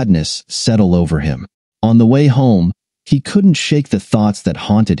of sadness settle over him. On the way home, he couldn't shake the thoughts that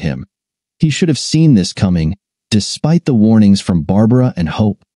haunted him. He should have seen this coming, despite the warnings from Barbara and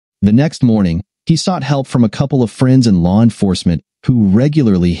Hope. The next morning, he sought help from a couple of friends in law enforcement who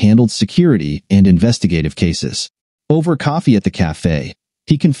regularly handled security and investigative cases. Over coffee at the cafe,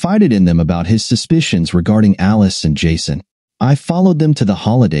 he confided in them about his suspicions regarding Alice and Jason. "I followed them to the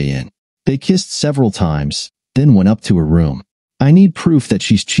Holiday Inn. They kissed several times, then went up to her room. I need proof that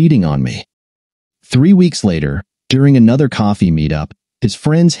she's cheating on me." 3 weeks later, during another coffee meetup, his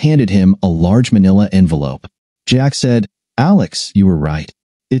friends handed him a large manila envelope. Jack said, "Alex, you were right.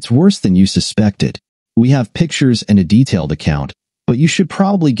 It's worse than you suspected. We have pictures and a detailed account, but you should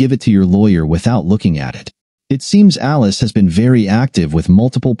probably give it to your lawyer without looking at it. It seems Alice has been very active with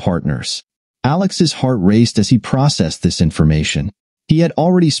multiple partners." Alex's heart raced as he processed this information. He had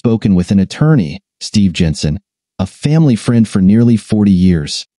already spoken with an attorney, Steve Jensen, a family friend for nearly 40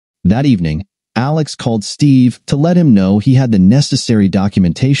 years. That evening, Alex called Steve to let him know he had the necessary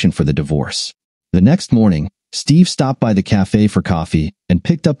documentation for the divorce. The next morning, Steve stopped by the cafe for coffee and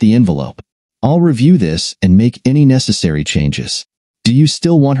picked up the envelope. "I'll review this and make any necessary changes. Do you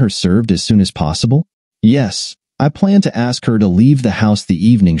still want her served as soon as possible?" "Yes, I plan to ask her to leave the house the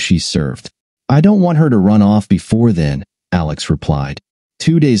evening she's served. I don't want her to run off before then," Alex replied.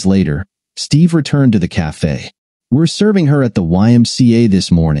 2 days later, Steve returned to the cafe. "We're serving her at the YMCA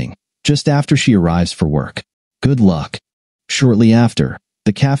this morning, just after she arrives for work. Good luck." Shortly after,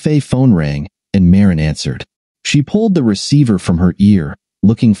 the cafe phone rang, and Marin answered. She pulled the receiver from her ear,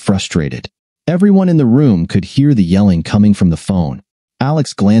 looking frustrated. Everyone in the room could hear the yelling coming from the phone.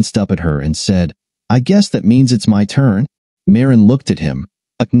 Alex glanced up at her and said, "I guess that means it's my turn." Marin looked at him,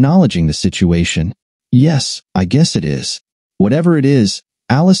 acknowledging the situation. "Yes, I guess it is. Whatever it is,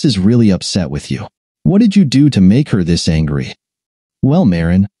 Alice is really upset with you. What did you do to make her this angry?" "Well,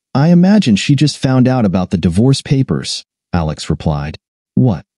 Marin, I imagine she just found out about the divorce papers," Alex replied.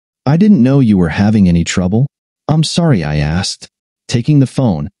 "What? I didn't know you were having any trouble." "I'm sorry I asked." Taking the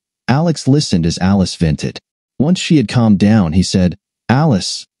phone, Alex listened as Alice vented. Once she had calmed down, he said,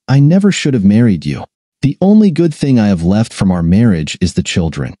 "Alice, I never should have married you. The only good thing I have left from our marriage is the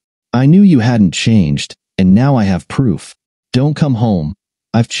children. I knew you hadn't changed, and now I have proof. Don't come home.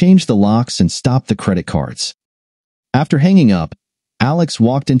 I've changed the locks and stopped the credit cards." After hanging up, Alex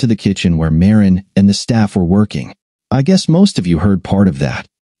walked into the kitchen where Marin and the staff were working. "I guess most of you heard part of that.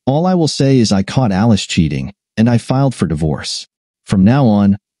 All I will say is I caught Alice cheating, and I filed for divorce. From now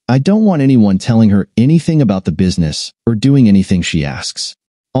on, I don't want anyone telling her anything about the business or doing anything she asks.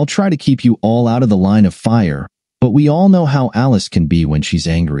 I'll try to keep you all out of the line of fire, but we all know how Alice can be when she's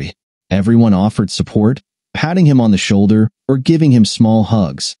angry." Everyone offered support, patting him on the shoulder or giving him small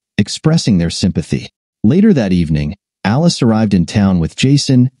hugs, expressing their sympathy. Later that evening, Alice arrived in town with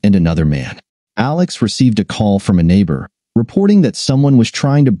Jason and another man. Alex received a call from a neighbor, reporting that someone was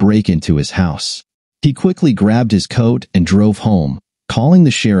trying to break into his house. He quickly grabbed his coat and drove home, calling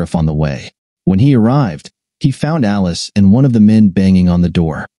the sheriff on the way. When he arrived, he found Alice and one of the men banging on the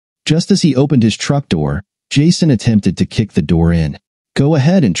door. Just as he opened his truck door, Jason attempted to kick the door in. "Go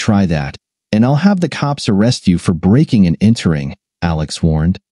ahead and try that, and I'll have the cops arrest you for breaking and entering," Alex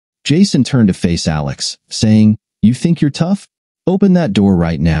warned. Jason turned to face Alex, saying, "You think you're tough? Open that door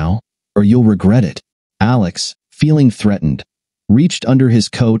right now." or you'll regret it. Alex, feeling threatened, reached under his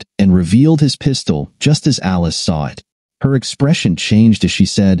coat and revealed his pistol just as Alice saw it. Her expression changed as she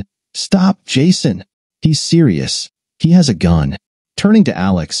said, "Stop, Jason. He's serious. He has a gun." Turning to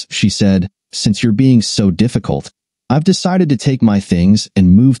Alex, she said, "Since you're being so difficult, I've decided to take my things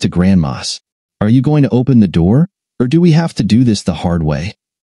and move to Grandma's. Are you going to open the door, or do we have to do this the hard way?"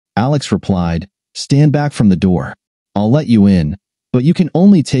 Alex replied, "Stand back from the door. I'll let you in, but you can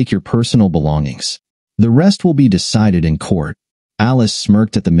only take your personal belongings. The rest will be decided in court." Alice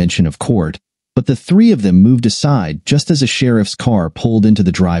smirked at the mention of court, but the three of them moved aside just as a sheriff's car pulled into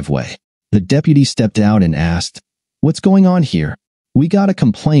the driveway. The deputy stepped out and asked, "What's going on here?" "We got a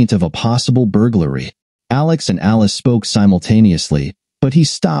complaint of a possible burglary." Alex and Alice spoke simultaneously, but he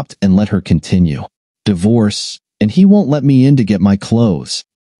stopped and let her continue. "Divorce, and he won't let me in to get my clothes."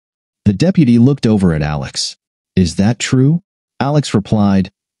 The deputy looked over at Alex. "Is that true?" Alex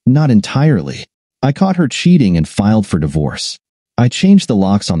replied, "Not entirely. I caught her cheating and filed for divorce. I changed the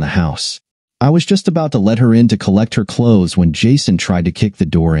locks on the house. I was just about to let her in to collect her clothes when Jason tried to kick the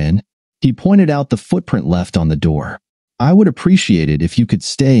door in. He pointed out the footprint left on the door. I would appreciate it if you could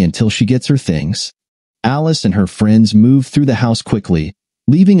stay until she gets her things." Alice and her friends moved through the house quickly,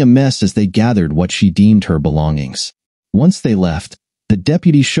 leaving a mess as they gathered what she deemed her belongings. Once they left, the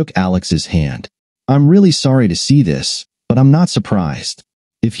deputy shook Alex's hand. "I'm really sorry to see this, but I'm not surprised.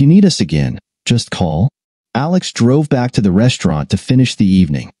 If you need us again, just call." Alex drove back to the restaurant to finish the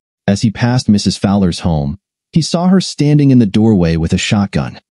evening. As he passed Mrs. Fowler's home, he saw her standing in the doorway with a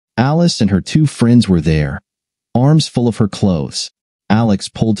shotgun. Alice and her two friends were there, arms full of her clothes. Alex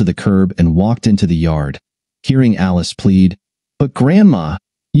pulled to the curb and walked into the yard. Hearing Alice plead, "But Grandma,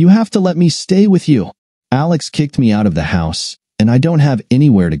 you have to let me stay with you. Alex kicked me out of the house, and I don't have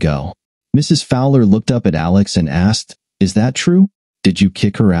anywhere to go." Mrs. Fowler looked up at Alex and asked, "Is that true? Did you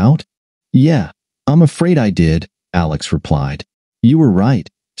kick her out?" "Yeah, I'm afraid I did," Alex replied. "You were right.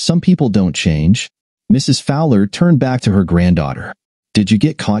 Some people don't change." Mrs. Fowler turned back to her granddaughter. "Did you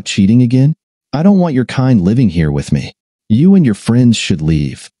get caught cheating again? I don't want your kind living here with me. You and your friends should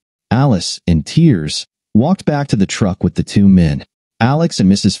leave." Alice, in tears, walked back to the truck with the two men. Alex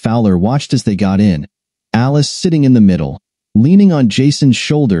and Mrs. Fowler watched as they got in, Alice sitting in the middle, leaning on Jason's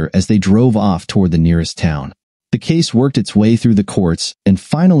shoulder as they drove off toward the nearest town. The case worked its way through the courts and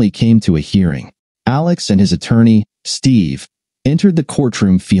finally came to a hearing. Alex and his attorney, Steve, entered the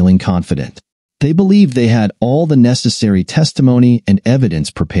courtroom feeling confident. They believed they had all the necessary testimony and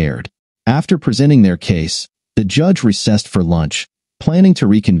evidence prepared. After presenting their case, the judge recessed for lunch, planning to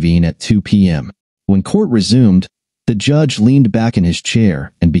reconvene at 2 p.m. When court resumed, the judge leaned back in his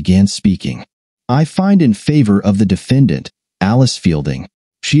chair and began speaking. "I find in favor of the defendant, Alice Fielding.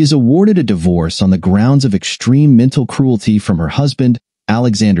 She is awarded a divorce on the grounds of extreme mental cruelty from her husband,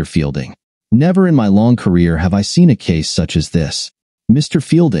 Alexander Fielding. Never in my long career have I seen a case such as this. Mr.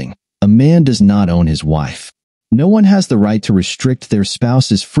 Fielding, a man does not own his wife. No one has the right to restrict their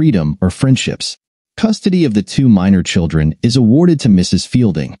spouse's freedom or friendships. Custody of the two minor children is awarded to Mrs.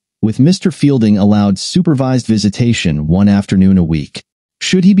 Fielding, with Mr. Fielding allowed supervised visitation one afternoon a week.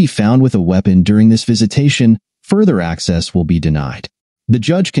 Should he be found with a weapon during this visitation, further access will be denied." The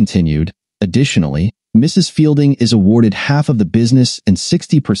judge continued, "Additionally, Mrs. Fielding is awarded half of the business and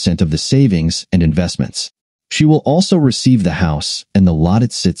 60% of the savings and investments. She will also receive the house and the lot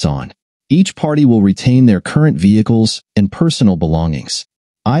it sits on. Each party will retain their current vehicles and personal belongings.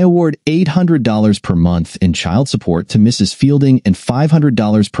 I award $800 per month in child support to Mrs. Fielding and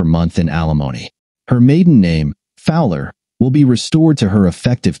 $500 per month in alimony. Her maiden name, Fowler, will be restored to her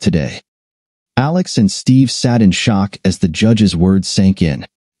effective today." Alex and Steve sat in shock as the judge's words sank in.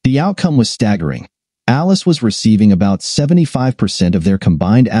 The outcome was staggering. Alice was receiving about 75% of their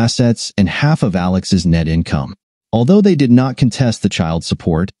combined assets and half of Alex's net income. Although they did not contest the child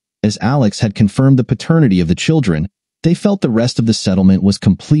support, as Alex had confirmed the paternity of the children, they felt the rest of the settlement was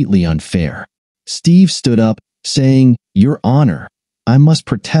completely unfair. Steve stood up, saying, "Your Honor, I must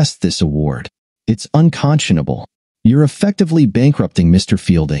protest this award. It's unconscionable. You're effectively bankrupting Mr.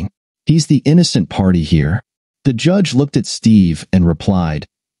 Fielding. He's the innocent party here." The judge looked at Steve and replied,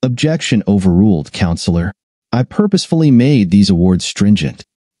 "Objection overruled, Counselor. I purposefully made these awards stringent.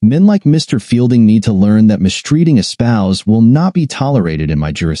 Men like Mr. Fielding need to learn that mistreating a spouse will not be tolerated in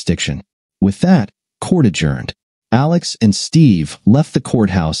my jurisdiction." With that, court adjourned. Alex and Steve left the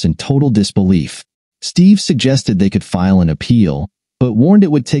courthouse in total disbelief. Steve suggested they could file an appeal, but warned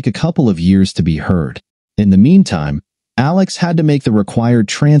it would take a couple of years to be heard. In the meantime, Alex had to make the required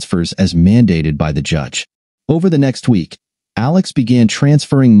transfers as mandated by the judge. Over the next week, Alex began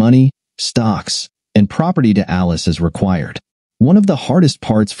transferring money, stocks, and property to Alice as required. One of the hardest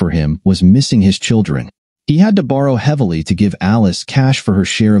parts for him was missing his children. He had to borrow heavily to give Alice cash for her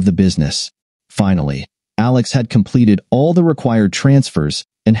share of the business. Finally, Alex had completed all the required transfers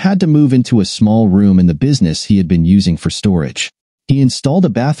and had to move into a small room in the business he had been using for storage. He installed a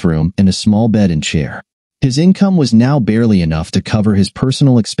bathroom and a small bed and chair. His income was now barely enough to cover his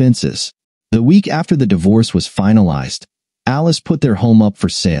personal expenses. The week after the divorce was finalized, Alice put their home up for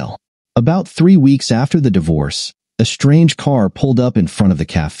sale. About 3 weeks after the divorce, a strange car pulled up in front of the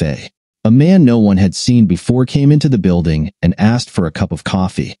cafe. A man no one had seen before came into the building and asked for a cup of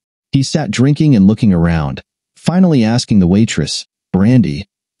coffee. He sat drinking and looking around, finally asking the waitress, "Brandy,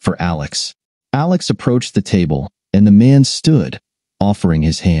 for Alex." Alex approached the table, and the man stood, offering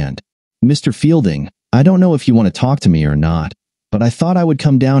his hand. "Mr. Fielding, I don't know if you want to talk to me or not, but I thought I would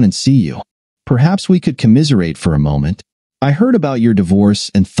come down and see you. Perhaps we could commiserate for a moment. I heard about your divorce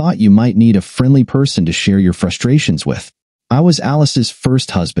and thought you might need a friendly person to share your frustrations with. I was Alice's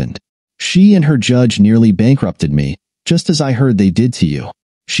first husband. She and her judge nearly bankrupted me, just as I heard they did to you.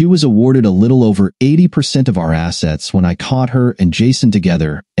 She was awarded a little over 80% of our assets when I caught her and Jason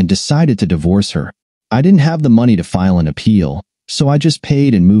together and decided to divorce her. I didn't have the money to file an appeal, so I just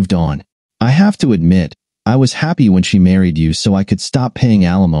paid and moved on. I have to admit, I was happy when she married you so I could stop paying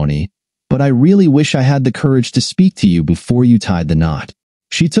alimony, but I really wish I had the courage to speak to you before you tied the knot.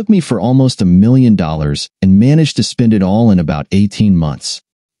 She took me for almost $1 million and managed to spend it all in about 18 months.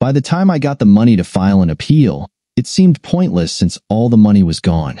 By the time I got the money to file an appeal, it seemed pointless since all the money was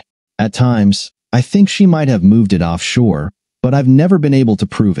gone. At times, I think she might have moved it offshore, but I've never been able to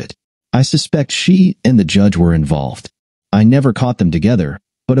prove it. I suspect she and the judge were involved. I never caught them together,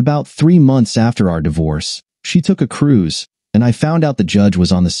 but about 3 months after our divorce, she took a cruise, and I found out the judge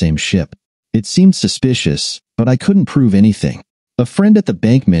was on the same ship. It seemed suspicious, but I couldn't prove anything. A friend at the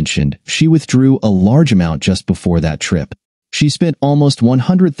bank mentioned she withdrew a large amount just before that trip. She spent almost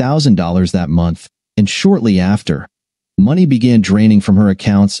 $100,000 that month, and shortly after, money began draining from her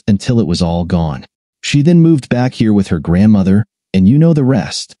accounts until it was all gone. She then moved back here with her grandmother, and you know the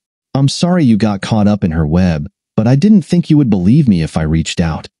rest. I'm sorry you got caught up in her web, but I didn't think you would believe me if I reached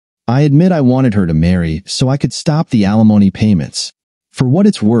out. I admit I wanted her to marry so I could stop the alimony payments. For what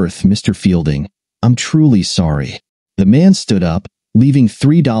it's worth, Mr. Fielding, I'm truly sorry." The man stood up, leaving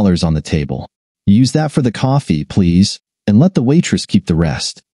 $3 on the table. "Use that for the coffee, please, and let the waitress keep the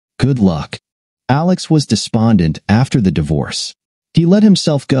rest. Good luck." Alex was despondent after the divorce. He let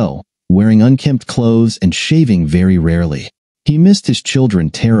himself go, wearing unkempt clothes and shaving very rarely. He missed his children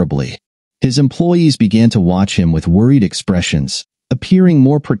terribly. His employees began to watch him with worried expressions, appearing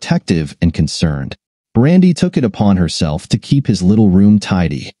more protective and concerned. Brandy took it upon herself to keep his little room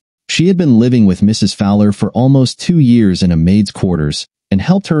tidy. She had been living with Mrs. Fowler for almost 2 years in a maid's quarters and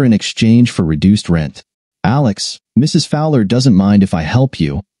helped her in exchange for reduced rent. "Alex, Mrs. Fowler doesn't mind if I help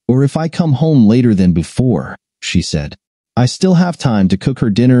you, or if I come home later than before," she said. "I still have time to cook her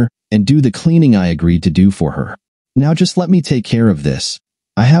dinner and do the cleaning I agreed to do for her. Now just let me take care of this.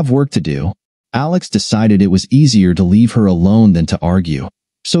 I have work to do." Alex decided it was easier to leave her alone than to argue,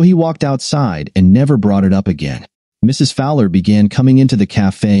 so he walked outside and never brought it up again. Mrs. Fowler began coming into the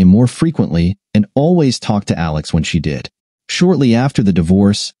cafe more frequently and always talked to Alex when she did. Shortly after the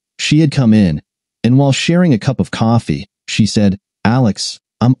divorce, she had come in, and while sharing a cup of coffee, she said, "Alex,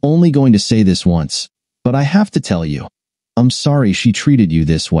 I'm only going to say this once, but I have to tell you, I'm sorry she treated you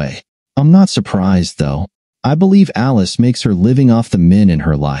this way. I'm not surprised, though. I believe Alice makes her living off the men in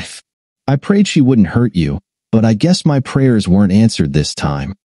her life. I prayed she wouldn't hurt you, but I guess my prayers weren't answered this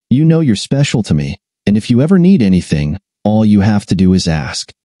time. You know you're special to me, and if you ever need anything, all you have to do is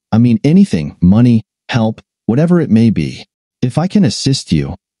ask. I mean anything, money, help, whatever it may be. If I can assist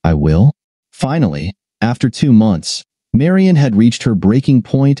you, I will." Finally, after 2 months, Marion had reached her breaking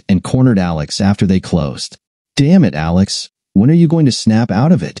point and cornered Alex after they closed. "Damn it, Alex, when are you going to snap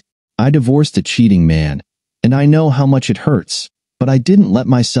out of it? I divorced a cheating man, and I know how much it hurts, but I didn't let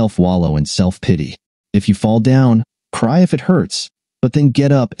myself wallow in self-pity. If you fall down, cry if it hurts, but then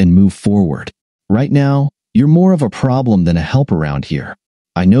get up and move forward. Right now, you're more of a problem than a help around here.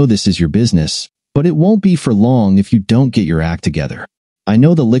 I know this is your business, but it won't be for long if you don't get your act together. I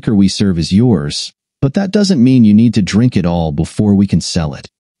know the liquor we serve is yours, but that doesn't mean you need to drink it all before we can sell it.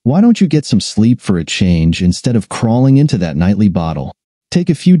 Why don't you get some sleep for a change instead of crawling into that nightly bottle? Take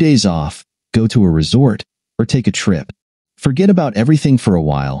a few days off, go to a resort, or take a trip. Forget about everything for a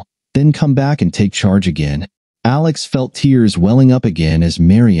while, then come back and take charge again." Alex felt tears welling up again as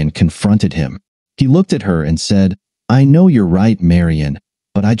Marion confronted him. He looked at her and said, "I know you're right, Marion,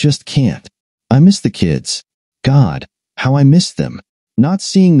 but I just can't. I miss the kids. God, how I miss them. Not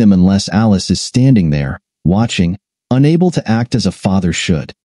seeing them unless Alice is standing there, watching, unable to act as a father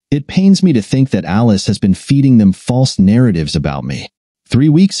should. It pains me to think that Alice has been feeding them false narratives about me. 3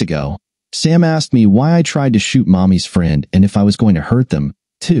 weeks ago, Sam asked me why I tried to shoot Mommy's friend and if I was going to hurt them,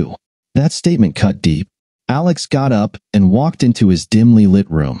 too. That statement cut deep. Alex got up and walked into his dimly lit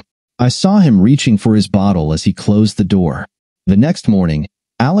room. I saw him reaching for his bottle as he closed the door. The next morning,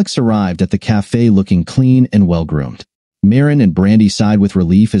 Alex arrived at the cafe looking clean and well-groomed. Marin and Brandy sighed with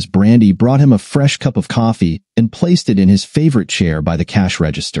relief as Brandy brought him a fresh cup of coffee and placed it in his favorite chair by the cash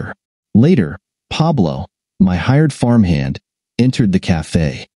register. Later, Pablo, my hired farmhand, entered the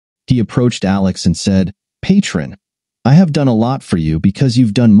cafe. He approached Alex and said, "Patron, I have done a lot for you because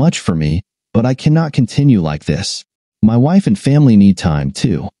you've done much for me, but I cannot continue like this. My wife and family need time,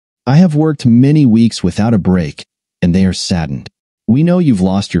 too. I have worked many weeks without a break, and they are saddened. We know you've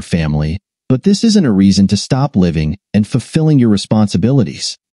lost your family, but this isn't a reason to stop living and fulfilling your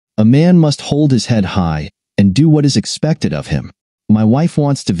responsibilities. A man must hold his head high and do what is expected of him. My wife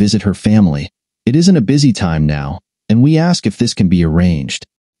wants to visit her family. It isn't a busy time now, and we ask if this can be arranged.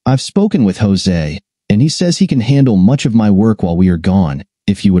 I've spoken with Jose, and he says he can handle much of my work while we are gone,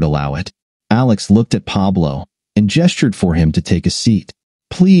 if you would allow it." Alex looked at Pablo and gestured for him to take a seat.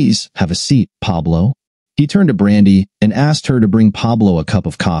 "Please have a seat, Pablo." He turned to Brandy and asked her to bring Pablo a cup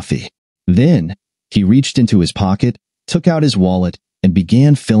of coffee. Then, he reached into his pocket, took out his wallet, and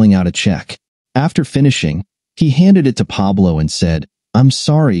began filling out a check. After finishing, he handed it to Pablo and said, "I'm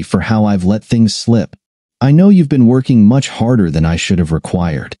sorry for how I've let things slip. I know you've been working much harder than I should have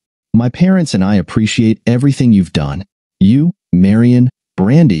required. My parents and I appreciate everything you've done. You, Marion,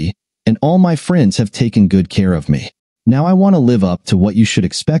 Brandy, and all my friends have taken good care of me. Now I want to live up to what you should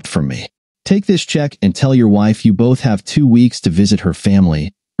expect from me. Take this check and tell your wife you both have 2 weeks to visit her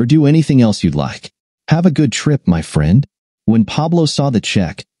family, or do anything else you'd like. Have a good trip, my friend." When Pablo saw the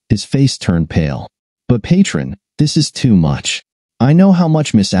check, his face turned pale. "But patron, this is too much. I know how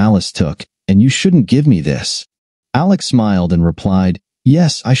much Miss Alice took, and you shouldn't give me this." Alex smiled and replied,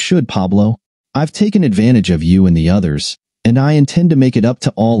 "Yes, I should, Pablo. I've taken advantage of you and the others, and I intend to make it up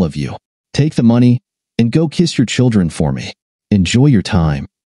to all of you. Take the money, and go kiss your children for me. Enjoy your time."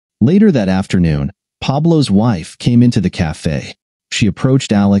 Later that afternoon, Pablo's wife came into the cafe. She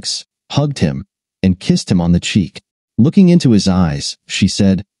approached Alex, hugged him, and kissed him on the cheek. Looking into his eyes, she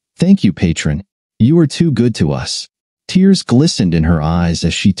said, "Thank you, patron. You are too good to us." Tears glistened in her eyes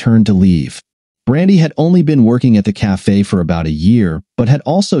as she turned to leave. Brandy had only been working at the cafe for about a year, but had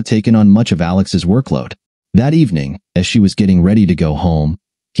also taken on much of Alex's workload. That evening, as she was getting ready to go home,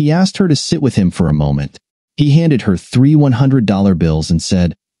 he asked her to sit with him for a moment. He handed her 3 $100 bills and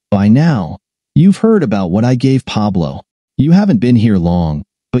said, "By now, you've heard about what I gave Pablo. You haven't been here long,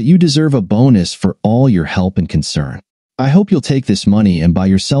 but you deserve a bonus for all your help and concern. I hope you'll take this money and buy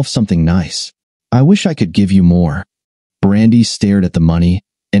yourself something nice. I wish I could give you more." Brandy stared at the money,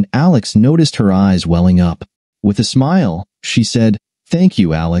 and Alex noticed her eyes welling up. With a smile, she said, "Thank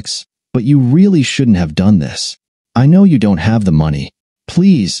you, Alex, but you really shouldn't have done this. I know you don't have the money.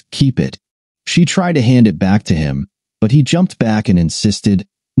 Please, keep it." She tried to hand it back to him, but he jumped back and insisted,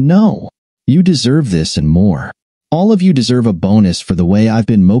 "No, you deserve this and more. All of you deserve a bonus for the way I've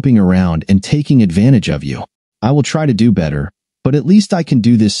been moping around and taking advantage of you. I will try to do better, but at least I can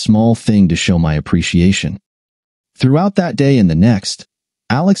do this small thing to show my appreciation." Throughout that day and the next,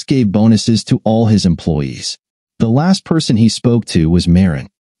 Alex gave bonuses to all his employees. The last person he spoke to was Marin.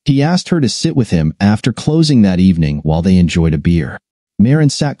 He asked her to sit with him after closing that evening while they enjoyed a beer. Marin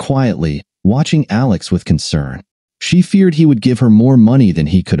sat quietly, watching Alex with concern. She feared he would give her more money than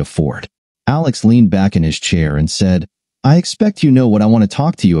he could afford. Alex leaned back in his chair and said, "I expect you know what I want to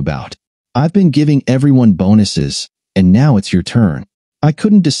talk to you about. I've been giving everyone bonuses, and now it's your turn. I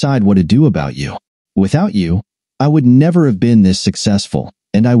couldn't decide what to do about you. Without you, I would never have been this successful,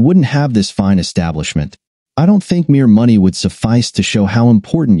 and I wouldn't have this fine establishment. I don't think mere money would suffice to show how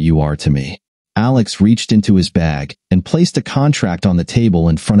important you are to me." Alex reached into his bag and placed a contract on the table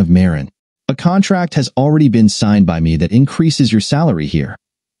in front of Marin. "A contract has already been signed by me that increases your salary here.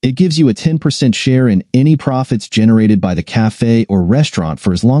 It gives you a 10% share in any profits generated by the cafe or restaurant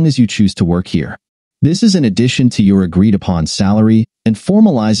for as long as you choose to work here. This is in addition to your agreed-upon salary and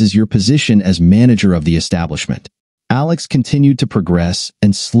formalizes your position as manager of the establishment." Alex continued to progress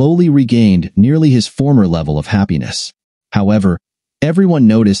and slowly regained nearly his former level of happiness. However, everyone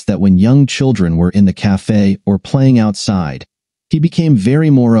noticed that when young children were in the cafe or playing outside, he became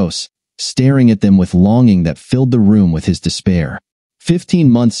very morose, staring at them with longing that filled the room with his despair. 15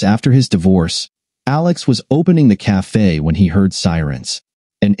 months after his divorce, Alex was opening the cafe when he heard sirens.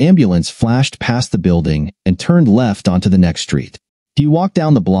 An ambulance flashed past the building and turned left onto the next street. He walked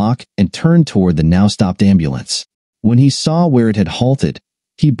down the block and turned toward the now-stopped ambulance. When he saw where it had halted,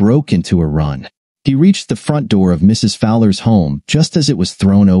 he broke into a run. He reached the front door of Mrs. Fowler's home just as it was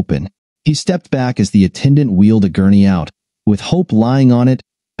thrown open. He stepped back as the attendant wheeled a gurney out, with Hope lying on it,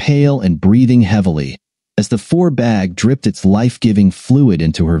 pale and breathing heavily, as the four-bag dripped its life-giving fluid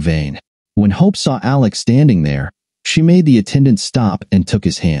into her vein. When Hope saw Alex standing there, she made the attendant stop and took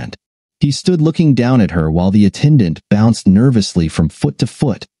his hand. He stood looking down at her while the attendant bounced nervously from foot to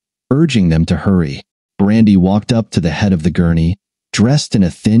foot, urging them to hurry. Brandy walked up to the head of the gurney, dressed in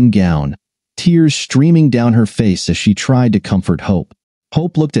a thin gown, tears streaming down her face as she tried to comfort Hope.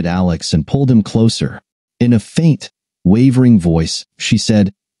 Hope looked at Alex and pulled him closer. In a faint, wavering voice, she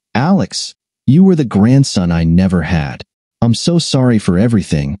said, "Alex, you were the grandson I never had. I'm so sorry for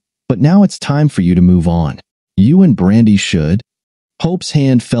everything, but now it's time for you to move on. You and Brandy should." Hope's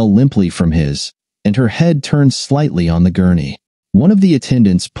hand fell limply from his, and her head turned slightly on the gurney. One of the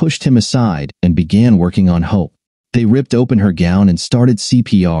attendants pushed him aside and began working on Hope. They ripped open her gown and started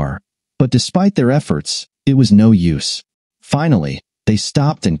CPR, but despite their efforts, it was no use. Finally, they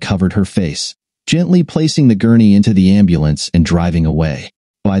stopped and covered her face, gently placing the gurney into the ambulance and driving away.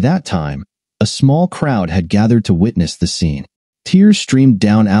 By that time, a small crowd had gathered to witness the scene. Tears streamed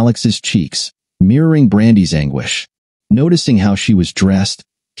down Alex's cheeks, mirroring Brandy's anguish. Noticing how she was dressed,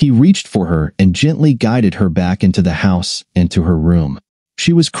 he reached for her and gently guided her back into the house and to her room.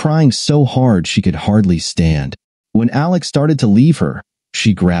 She was crying so hard she could hardly stand. When Alex started to leave her,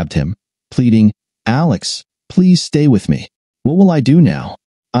 she grabbed him, pleading, "Alex, please stay with me. What will I do now?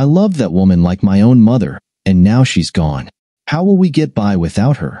 I loved that woman like my own mother, and now she's gone. How will we get by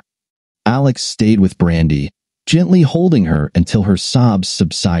without her?" Alex stayed with Brandy, gently holding her until her sobs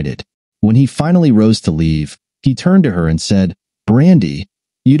subsided. When he finally rose to leave, he turned to her and said, "Brandy,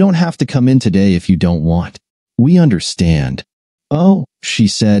 you don't have to come in today if you don't want. We understand." "Oh," she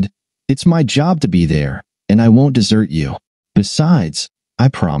said, "it's my job to be there, and I won't desert you. Besides, I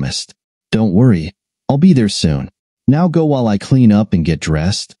promised. Don't worry, I'll be there soon. Now go while I clean up and get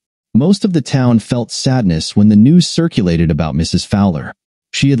dressed." Most of the town felt sadness when the news circulated about Mrs. Fowler.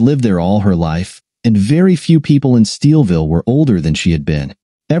 She had lived there all her life, and very few people in Steelville were older than she had been.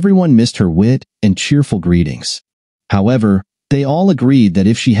 Everyone missed her wit and cheerful greetings. However, they all agreed that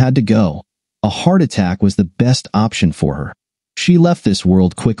if she had to go, a heart attack was the best option for her. She left this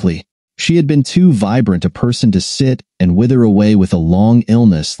world quickly. She had been too vibrant a person to sit and wither away with a long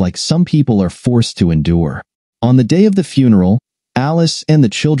illness like some people are forced to endure. On the day of the funeral, Alice and the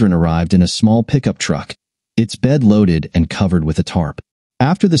children arrived in a small pickup truck, its bed loaded and covered with a tarp.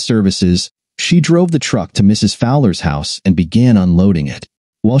 After the services, she drove the truck to Mrs. Fowler's house and began unloading it.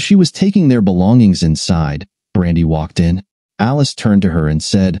 While she was taking their belongings inside, Brandy walked in. Alice turned to her and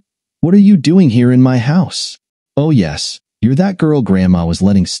said, "What are you doing here in my house?" "Oh yes, you're that girl Grandma was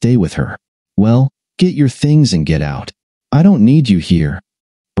letting stay with her. Well, get your things and get out. I don't need you here."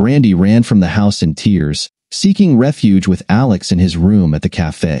 Brandy ran from the house in tears, seeking refuge with Alex in his room at the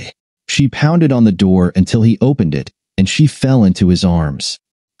cafe. She pounded on the door until he opened it, and she fell into his arms.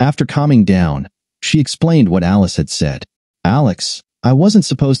 After calming down, she explained what Alice had said. "Alex, I wasn't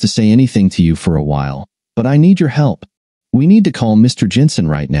supposed to say anything to you for a while, but I need your help. We need to call Mr. Jensen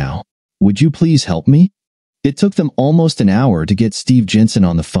right now. Would you please help me?" It took them almost an hour to get Steve Jensen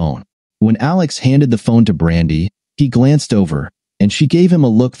on the phone. When Alex handed the phone to Brandy, he glanced over, and she gave him a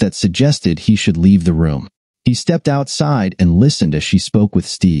look that suggested he should leave the room. He stepped outside and listened as she spoke with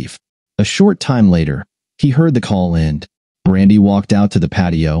Steve. A short time later, he heard the call end. Brandy walked out to the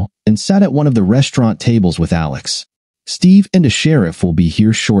patio and sat at one of the restaurant tables with Alex. "Steve and a sheriff will be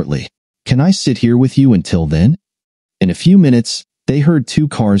here shortly. Can I sit here with you until then?" In a few minutes, they heard two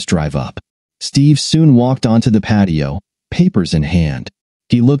cars drive up. Steve soon walked onto the patio, papers in hand.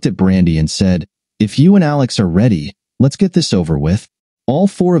 He looked at Brandy and said, "If you and Alex are ready, let's get this over with." All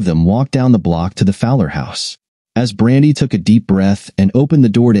four of them walked down the block to the Fowler house. As Brandy took a deep breath and opened the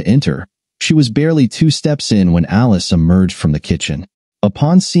door to enter, she was barely 2 steps in when Alice emerged from the kitchen.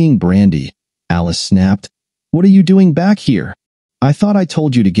 Upon seeing Brandy, Alice snapped, "What are you doing back here? I thought I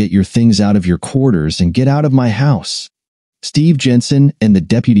told you to get your things out of your quarters and get out of my house." Steve Jensen and the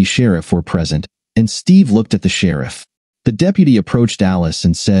deputy sheriff were present, and Steve looked at the sheriff. The deputy approached Alice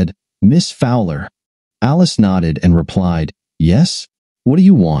and said, "Miss Fowler." Alice nodded and replied, "Yes? What do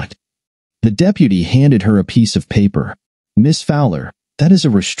you want?" The deputy handed her a piece of paper. "Miss Fowler, that is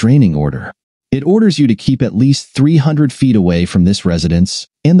a restraining order. It orders you to keep at least 300 feet away from this residence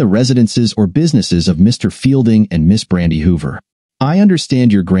and the residences or businesses of Mr. Fielding and Miss Brandy Hoover. I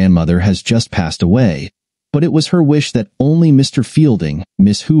understand your grandmother has just passed away, but it was her wish that only Mr. Fielding,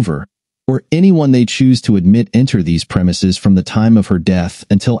 Miss Hoover, or anyone they choose to admit enter these premises from the time of her death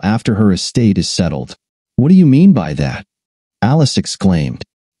until after her estate is settled. "What do you mean by that?" Alice exclaimed.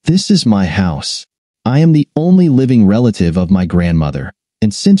 "This is my house. I am the only living relative of my grandmother,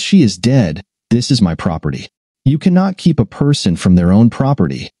 and since she is dead, this is my property. You cannot keep a person from their own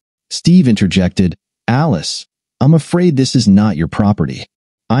property." Steve interjected, "Alice, I'm afraid this is not your property.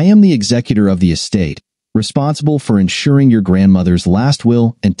 I am the executor of the estate, responsible for ensuring your grandmother's last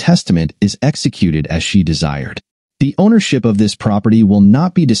will and testament is executed as she desired. The ownership of this property will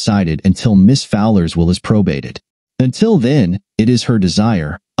not be decided until Miss Fowler's will is probated. Until then, it is her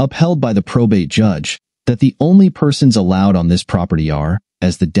desire, upheld by the probate judge, that the only persons allowed on this property are,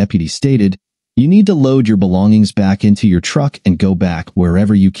 as the deputy stated, you need to load your belongings back into your truck and go back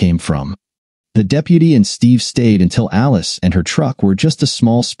wherever you came from." The deputy and Steve stayed until Alice and her truck were just a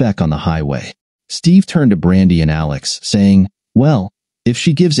small speck on the highway. Steve turned to Brandy and Alex, saying, "Well, if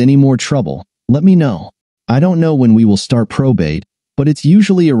she gives any more trouble, let me know. I don't know when we will start probate, but it's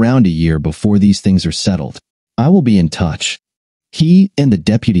usually around a year before these things are settled. I will be in touch." He and the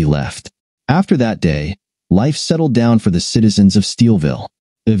deputy left. After that day, life settled down for the citizens of Steelville.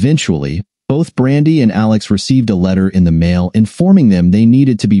 Eventually, both Brandy and Alex received a letter in the mail informing them they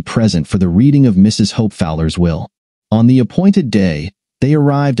needed to be present for the reading of Mrs. Hope Fowler's will. On the appointed day, they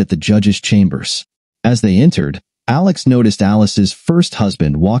arrived at the judge's chambers. As they entered, Alex noticed Alice's first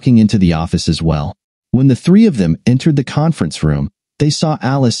husband walking into the office as well. When the three of them entered the conference room, they saw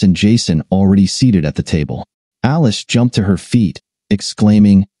Alice and Jason already seated at the table. Alice jumped to her feet,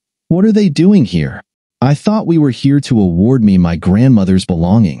 exclaiming, "What are they doing here? I thought we were here to award me my grandmother's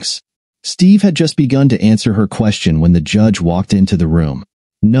belongings." Steve had just begun to answer her question when the judge walked into the room.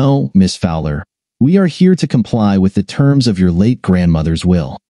 "No, Miss Fowler, we are here to comply with the terms of your late grandmother's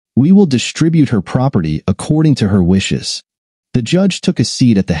will. We will distribute her property according to her wishes." The judge took a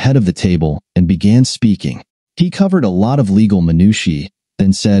seat at the head of the table and began speaking. He covered a lot of legal minutiae,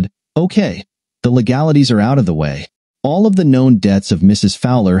 then said, "Okay, the legalities are out of the way. All of the known debts of Mrs.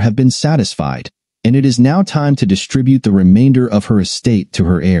 Fowler have been satisfied, and it is now time to distribute the remainder of her estate to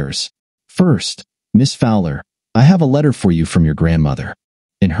her heirs. First, Miss Fowler, I have a letter for you from your grandmother.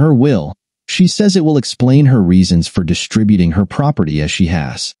 In her will, she says it will explain her reasons for distributing her property as she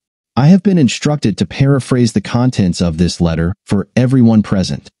has. I have been instructed to paraphrase the contents of this letter for everyone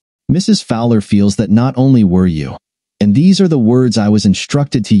present. Mrs. Fowler feels that not only were you, and these are the words I was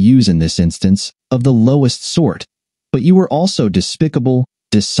instructed to use in this instance, of the lowest sort, but you were also despicable,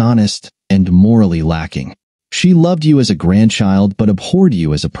 dishonest, and morally lacking. She loved you as a grandchild but abhorred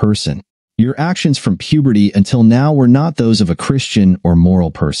you as a person. Your actions from puberty until now were not those of a Christian or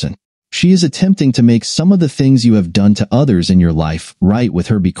moral person. She is attempting to make some of the things you have done to others in your life right with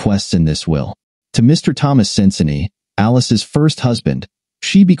her bequests in this will. To Mr. Thomas Cincinnati, Alice's first husband,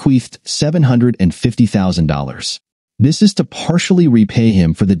 she bequeathed $750,000. This is to partially repay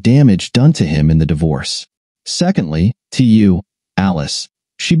him for the damage done to him in the divorce. Secondly, to you, Alice,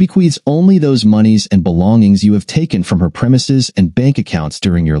 she bequeaths only those monies and belongings you have taken from her premises and bank accounts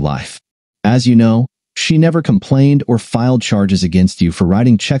during your life. As you know, she never complained or filed charges against you for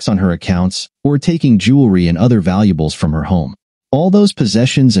writing checks on her accounts or taking jewelry and other valuables from her home. All those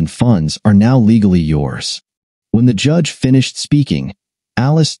possessions and funds are now legally yours." When the judge finished speaking,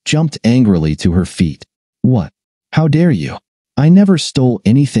 Alice jumped angrily to her feet. "What? How dare you? I never stole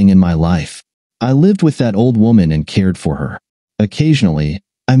anything in my life. I lived with that old woman and cared for her. Occasionally,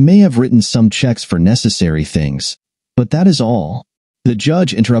 I may have written some checks for necessary things, but that is all." The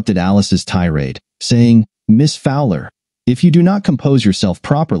judge interrupted Alice's tirade, saying, "Miss Fowler, if you do not compose yourself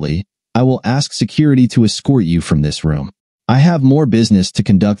properly, I will ask security to escort you from this room. I have more business to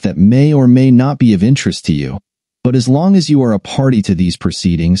conduct that may or may not be of interest to you, but as long as you are a party to these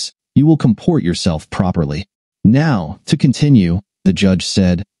proceedings, you will comport yourself properly." "Now, to continue," the judge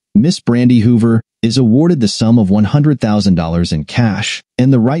said, "Miss Brandy Hoover is awarded the sum of $100,000 in cash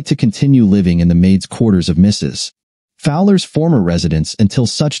and the right to continue living in the maid's quarters of Mrs. Fowler's former residence until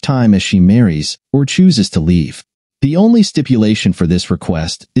such time as she marries or chooses to leave. The only stipulation for this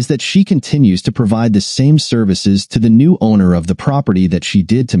request is that she continues to provide the same services to the new owner of the property that she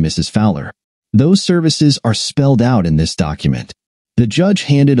did to Mrs. Fowler. Those services are spelled out in this document." The judge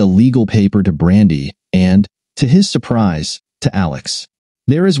handed a legal paper to Brandy and, to his surprise, to Alex.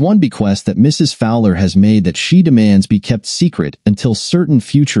 "There is one bequest that Mrs. Fowler has made that she demands be kept secret until certain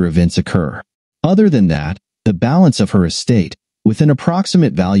future events occur. Other than that, the balance of her estate, with an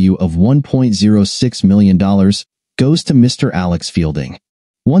approximate value of $1.06 million, goes to Mr. Alex Fielding."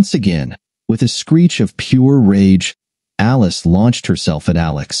 Once again, with a screech of pure rage, Alice launched herself at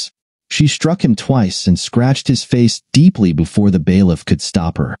Alex. She struck him twice and scratched his face deeply before the bailiff could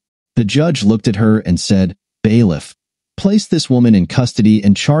stop her. The judge looked at her and said, "Bailiff, place this woman in custody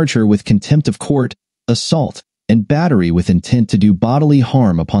and charge her with contempt of court, assault, and battery with intent to do bodily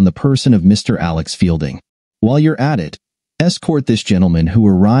harm upon the person of Mr. Alex Fielding. While you're at it, escort this gentleman who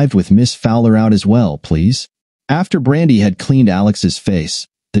arrived with Miss Fowler out as well, please." After Brandy had cleaned Alex's face,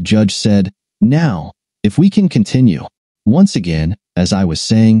 the judge said, "Now, if we can continue." Once again, as I was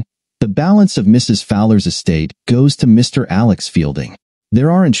saying, the balance of Mrs. Fowler's estate goes to Mr. Alex Fielding.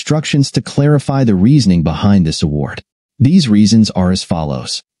 There are instructions to clarify the reasoning behind this award. These reasons are as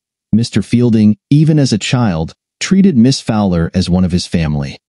follows. Mr. Fielding, even as a child, treated Miss Fowler as one of his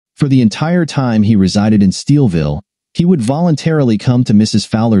family. For the entire time he resided in Steelville, he would voluntarily come to Mrs.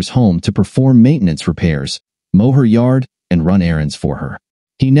 Fowler's home to perform maintenance repairs, mow her yard, and run errands for her.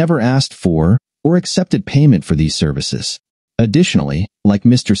 He never asked for or accepted payment for these services. Additionally, like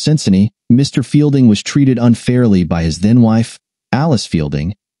Mr. Cincinnati, Mr. Fielding was treated unfairly by his then-wife, Alice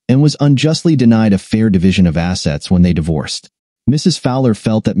Fielding, and was unjustly denied a fair division of assets when they divorced. Mrs. Fowler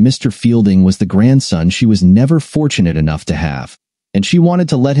felt that Mr. Fielding was the grandson she was never fortunate enough to have, and she wanted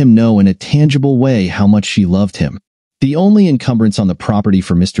to let him know in a tangible way how much she loved him. The only encumbrance on the property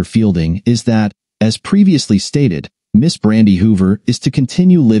for Mr. Fielding is that, as previously stated, Miss Brandy Hoover is to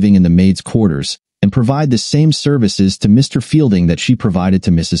continue living in the maid's quarters and provide the same services to Mr. Fielding that she provided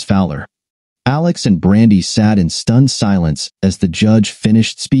to Mrs. Fowler. Alex and Brandy sat in stunned silence as the judge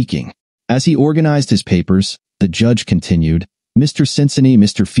finished speaking. As he organized his papers, the judge continued, "Mr. Cincinnati,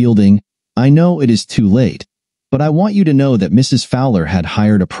 Mr. Fielding, I know it is too late, but I want you to know that Mrs. Fowler had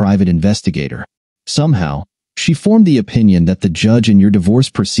hired a private investigator. Somehow, she formed the opinion that the judge in your divorce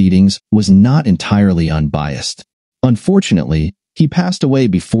proceedings was not entirely unbiased. Unfortunately, he passed away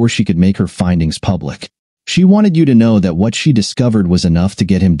before she could make her findings public. She wanted you to know that what she discovered was enough to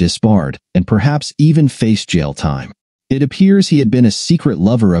get him disbarred and perhaps even face jail time. It appears he had been a secret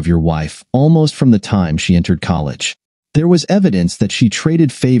lover of your wife almost from the time she entered college. There was evidence that she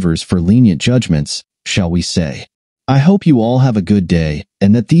traded favors for lenient judgments, shall we say. I hope you all have a good day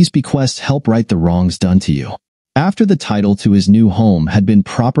and that these bequests help right the wrongs done to you." After the title to his new home had been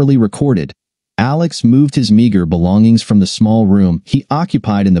properly recorded, Alex moved his meager belongings from the small room he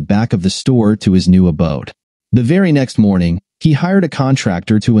occupied in the back of the store to his new abode. The very next morning, he hired a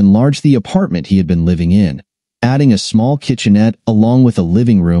contractor to enlarge the apartment he had been living in, adding a small kitchenette along with a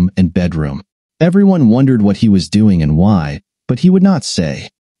living room and bedroom. Everyone wondered what he was doing and why, but he would not say.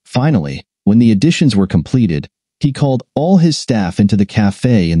 Finally, when the additions were completed, he called all his staff into the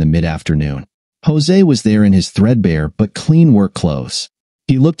cafe in the mid-afternoon. Jose was there in his threadbare but clean work clothes.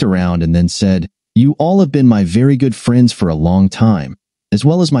 He looked around and then said, "You all have been my very good friends for a long time, as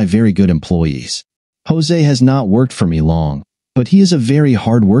well as my very good employees. Jose has not worked for me long, but he is a very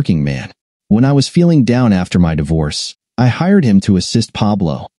hard-working man. When I was feeling down after my divorce, I hired him to assist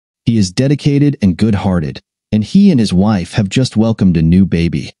Pablo. He is dedicated and good-hearted, and he and his wife have just welcomed a new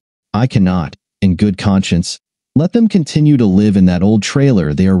baby. I cannot, in good conscience, let them continue to live in that old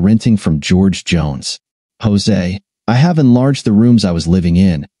trailer they are renting from George Jones. Jose, I have enlarged the rooms I was living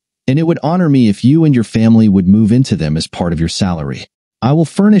in, and it would honor me if you and your family would move into them as part of your salary. I will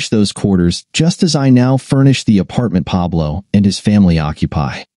furnish those quarters just as I now furnish the apartment Pablo and his family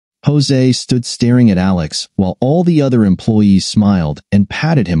occupy." Jose stood staring at Alex while all the other employees smiled and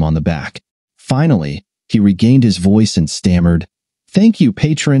patted him on the back. Finally, he regained his voice and stammered, "Thank you,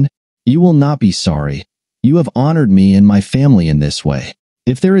 patron. You will not be sorry. You have honored me and my family in this way.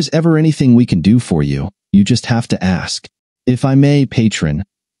 If there is ever anything we can do for you, you just have to ask. If I may, patron,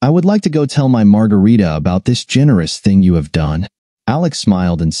 I would like to go tell my Margarita about this generous thing you have done." Alex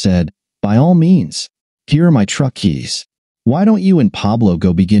smiled and said, "By all means. Here are my truck keys. Why don't you and Pablo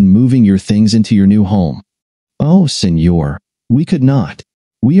go begin moving your things into your new home?" "Oh, senor, we could not.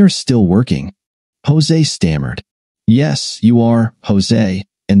 We are still working." Jose stammered. "Yes, you are, Jose,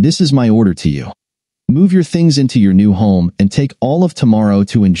 and this is my order to you. Move your things into your new home and take all of tomorrow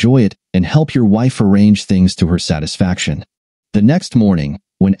to enjoy it and help your wife arrange things to her satisfaction." The next morning,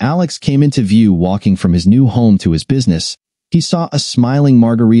 when Alex came into view walking from his new home to his business, he saw a smiling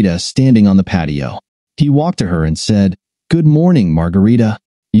Margarita standing on the patio. He walked to her and said, "Good morning, Margarita.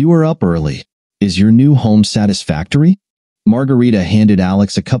 You are up early. Is your new home satisfactory?" Margarita handed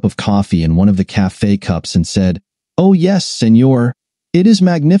Alex a cup of coffee in one of the cafe cups and said, "Oh yes, senor. It is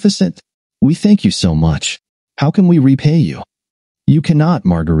magnificent. We thank you so much. How can we repay you?" "You cannot,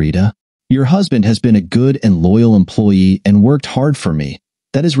 Margarita. Your husband has been a good and loyal employee and worked hard for me.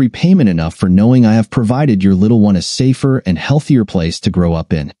 That is repayment enough for knowing I have provided your little one a safer and healthier place to grow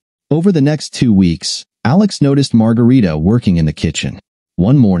up in." Over the next 2 weeks, Alex noticed Margarita working in the kitchen.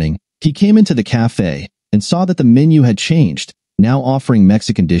 One morning, he came into the cafe and saw that the menu had changed, now offering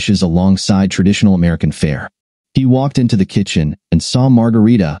Mexican dishes alongside traditional American fare. He walked into the kitchen and saw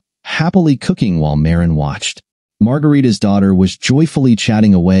Margarita, happily cooking while Marin watched. Margarita's daughter was joyfully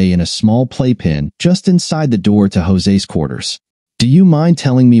chatting away in a small playpen just inside the door to Jose's quarters. "Do you mind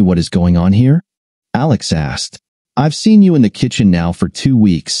telling me what is going on here?" Alex asked. "I've seen you in the kitchen now for 2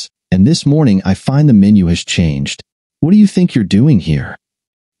 weeks, and this morning I find the menu has changed. What do you think you're doing here?"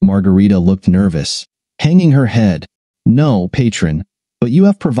 Margarita looked nervous, hanging her head. "No, patron, but you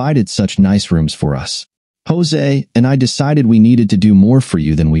have provided such nice rooms for us. Jose and I decided we needed to do more for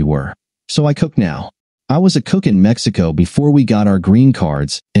you than we were, so I cook now. I was a cook in Mexico before we got our green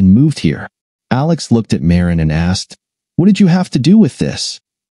cards and moved here." Alex looked at Marin and asked, "What did you have to do with this?"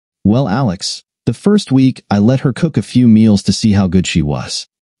 "Well, Alex, the first week I let her cook a few meals to see how good she was.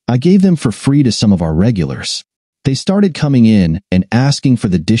 I gave them for free to some of our regulars. They started coming in and asking for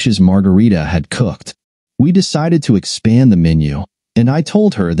the dishes Margarita had cooked. We decided to expand the menu, and I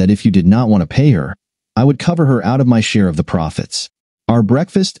told her that if you did not want to pay her, I would cover her out of my share of the profits. Our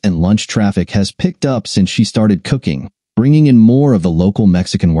breakfast and lunch traffic has picked up since she started cooking, bringing in more of the local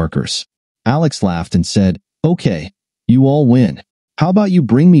Mexican workers." Alex laughed and said, "Okay, you all win. How about you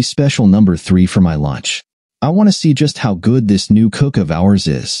bring me special number 3 for my lunch? I want to see just how good this new cook of ours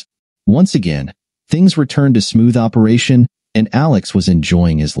is." Once again, things returned to smooth operation, and Alex was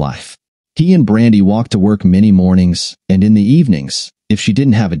enjoying his life. He and Brandy walked to work many mornings, and in the evenings, if she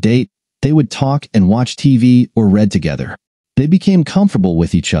didn't have a date, they would talk and watch TV or read together. They became comfortable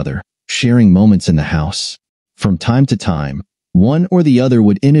with each other, sharing moments in the house. From time to time, one or the other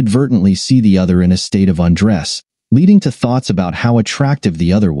would inadvertently see the other in a state of undress, leading to thoughts about how attractive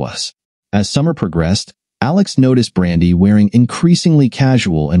the other was. As summer progressed, Alex noticed Brandy wearing increasingly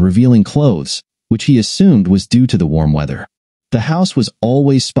casual and revealing clothes, which he assumed was due to the warm weather. The house was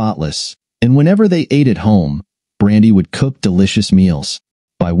always spotless, and whenever they ate at home, Brandy would cook delicious meals.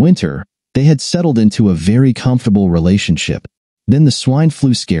 By winter, they had settled into a very comfortable relationship. Then the swine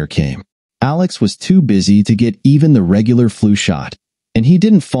flu scare came. Alex was too busy to get even the regular flu shot, and he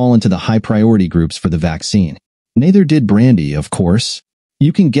didn't fall into the high-priority groups for the vaccine. Neither did Brandy, of course.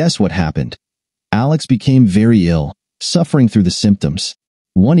 You can guess what happened. Alex became very ill, suffering through the symptoms.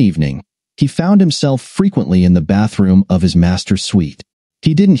 One evening, he found himself frequently in the bathroom of his master's suite.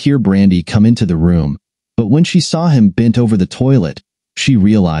 He didn't hear Brandy come into the room, but when she saw him bent over the toilet, she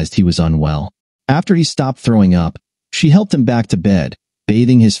realized he was unwell. After he stopped throwing up, she helped him back to bed,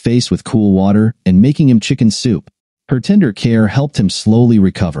 bathing his face with cool water and making him chicken soup. Her tender care helped him slowly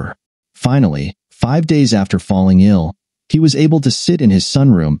recover. Finally, 5 days after falling ill, he was able to sit in his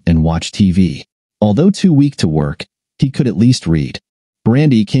sunroom and watch TV. Although too weak to work, he could at least read.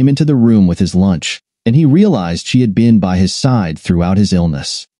 Brandy came into the room with his lunch, and he realized she had been by his side throughout his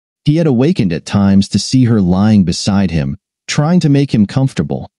illness. He had awakened at times to see her lying beside him, trying to make him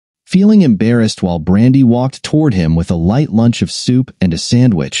comfortable. Feeling embarrassed while Brandy walked toward him with a light lunch of soup and a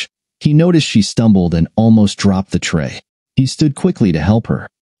sandwich, he noticed she stumbled and almost dropped the tray. He stood quickly to help her.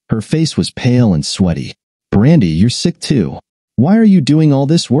 Her face was pale and sweaty. "Brandy, you're sick too. Why are you doing all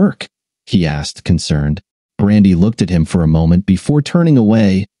this work?" he asked, concerned. Brandy looked at him for a moment before turning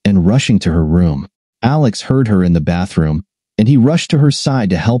away and rushing to her room. Alex heard her in the bathroom, and he rushed to her side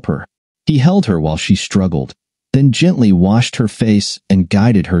to help her. He held her while she struggled, then gently washed her face and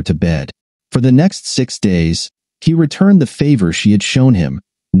guided her to bed. For the next 6 days, he returned the favor she had shown him,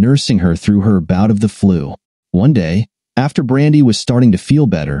 nursing her through her bout of the flu. One day, after Brandy was starting to feel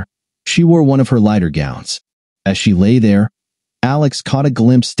better, she wore one of her lighter gowns. As she lay there, Alex caught a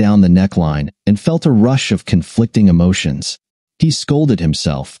glimpse down the neckline and felt a rush of conflicting emotions. He scolded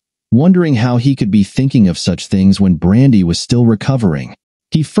himself, wondering how he could be thinking of such things when Brandy was still recovering.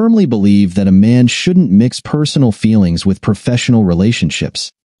 He firmly believed that a man shouldn't mix personal feelings with professional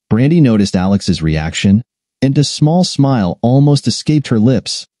relationships. Brandy noticed Alex's reaction, and a small smile almost escaped her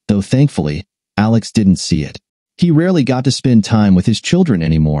lips, though thankfully, Alex didn't see it. He rarely got to spend time with his children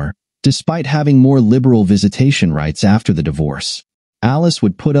anymore, despite having more liberal visitation rights after the divorce. Alice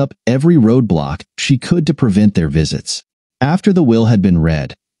would put up every roadblock she could to prevent their visits. After the will had been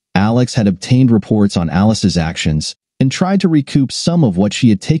read, Alex had obtained reports on Alice's actions and tried to recoup some of what she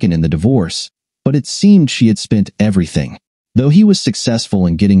had taken in the divorce, but it seemed she had spent everything. Though he was successful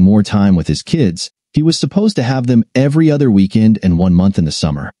in getting more time with his kids, he was supposed to have them every other weekend and 1 month in the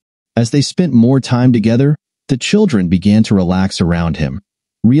summer. As they spent more time together, the children began to relax around him,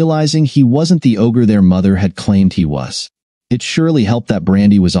 realizing he wasn't the ogre their mother had claimed he was. It surely helped that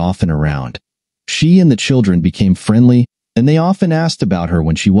Brandy was often around. She and the children became friendly, and they often asked about her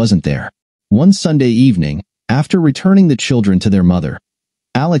when she wasn't there. One Sunday evening, after returning the children to their mother,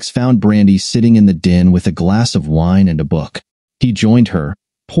 Alex found Brandy sitting in the den with a glass of wine and a book. He joined her,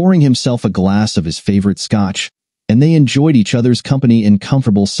 pouring himself a glass of his favorite scotch, and they enjoyed each other's company in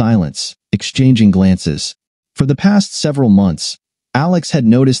comfortable silence, exchanging glances. For the past several months, Alex had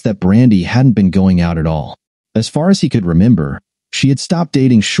noticed that Brandy hadn't been going out at all. As far as he could remember, she had stopped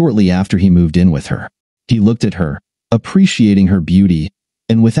dating shortly after he moved in with her. He looked at her, appreciating her beauty,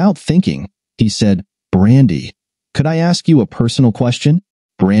 and without thinking, he said, "Brandy, could I ask you a personal question?"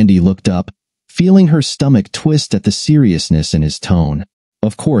 Brandy looked up, feeling her stomach twist at the seriousness in his tone.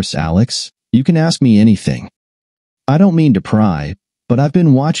 "Of course, Alex, you can ask me anything." "I don't mean to pry, but I've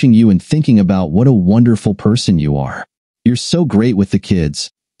been watching you and thinking about what a wonderful person you are. You're so great with the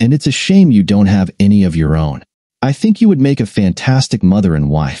kids, and it's a shame you don't have any of your own. I think you would make a fantastic mother and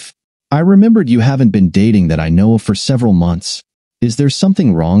wife. I remembered you haven't been dating that I know of for several months. Is there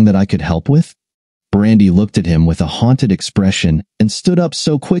something wrong that I could help with?" Brandy looked at him with a haunted expression and stood up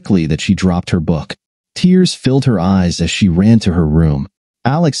so quickly that she dropped her book. Tears filled her eyes as she ran to her room.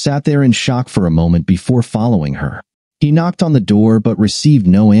 Alex sat there in shock for a moment before following her. He knocked on the door but received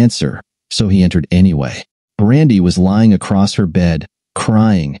no answer, so he entered anyway. Brandy was lying across her bed,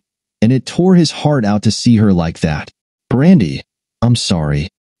 crying, and it tore his heart out to see her like that. "Brandy, I'm sorry.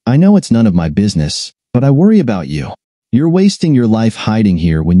 I know it's none of my business, but I worry about you. You're wasting your life hiding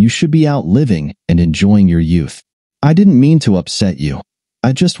here when you should be out living and enjoying your youth. I didn't mean to upset you.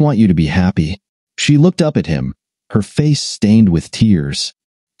 I just want you to be happy." She looked up at him, her face stained with tears.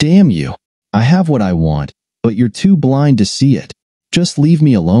 "Damn you. I have what I want, but you're too blind to see it. Just leave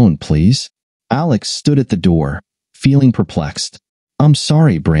me alone, please." Alex stood at the door, feeling perplexed. "I'm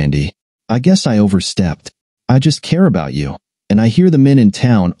sorry, Brandy. I guess I overstepped. I just care about you, and I hear the men in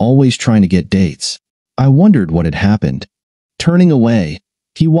town always trying to get dates. I wondered what had happened." Turning away,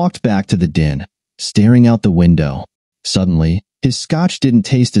 he walked back to the den, staring out the window. Suddenly, his scotch didn't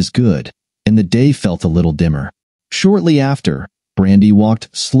taste as good, and the day felt a little dimmer. Shortly after, Brandy walked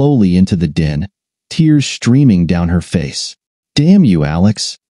slowly into the den, tears streaming down her face. "Damn you,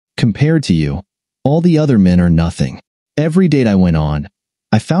 Alex. Compared to you, all the other men are nothing. Every date I went on,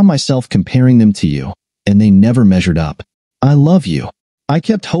 I found myself comparing them to you, and they never measured up. I love you. I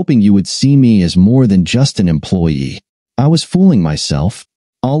kept hoping you would see me as more than just an employee. I was fooling myself.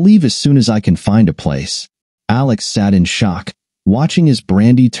 I'll leave as soon as I can find a place." Alex sat in shock, watching as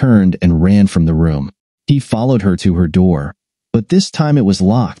Brandy turned and ran from the room. He followed her to her door, but this time it was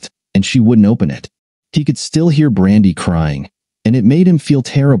locked, and she wouldn't open it. He could still hear Brandy crying, and it made him feel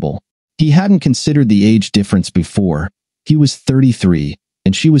terrible. He hadn't considered the age difference before. He was 33,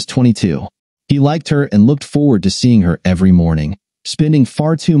 and she was 22. He liked her and looked forward to seeing her every morning, spending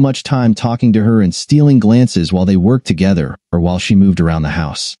far too much time talking to her and stealing glances while they worked together or while she moved around the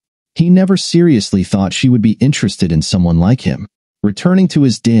house. He never seriously thought she would be interested in someone like him. Returning to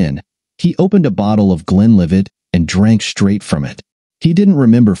his den, he opened a bottle of Glenlivet and drank straight from it. He didn't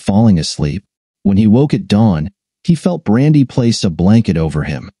remember falling asleep. When he woke at dawn, he felt Brandy place a blanket over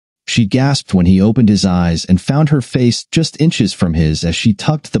him. She gasped when he opened his eyes and found her face just inches from his as she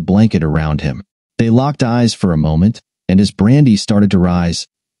tucked the blanket around him. They locked eyes for a moment, and as Brandy started to rise,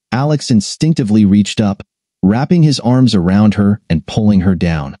 Alex instinctively reached up, wrapping his arms around her and pulling her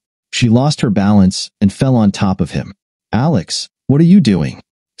down. She lost her balance and fell on top of him. "Alex, what are you doing?"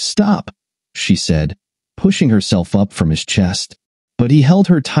 "Stop," she said, pushing herself up from his chest. But he held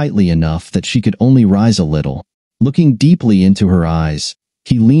her tightly enough that she could only rise a little. Looking deeply into her eyes,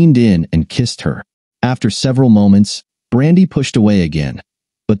 he leaned in and kissed her. After several moments, Brandy pushed away again,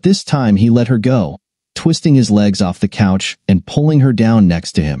 but this time he let her go, twisting his legs off the couch and pulling her down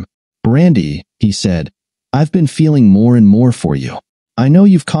next to him. "Brandy," he said, "I've been feeling more and more for you. I know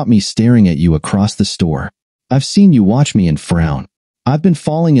you've caught me staring at you across the store. I've seen you watch me and frown. I've been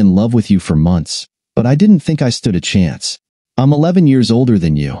falling in love with you for months, but I didn't think I stood a chance. I'm 11 years older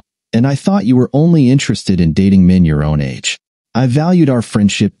than you, and I thought you were only interested in dating men your own age. I valued our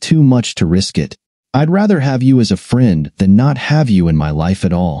friendship too much to risk it. I'd rather have you as a friend than not have you in my life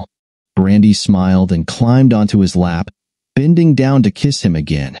at all." Brandy smiled and climbed onto his lap, bending down to kiss him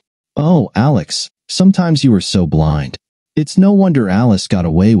again. "Oh, Alex, sometimes you are so blind. It's no wonder Alice got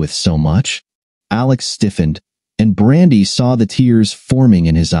away with so much." Alex stiffened, and Brandy saw the tears forming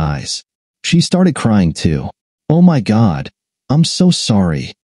in his eyes. She started crying too. "Oh my God, I'm so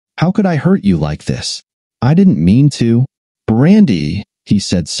sorry. How could I hurt you like this? I didn't mean to." "Brandy," he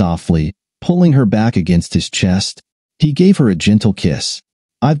said softly, pulling her back against his chest. He gave her a gentle kiss.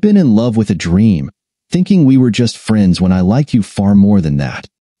 "I've been in love with a dream, thinking we were just friends when I liked you far more than that.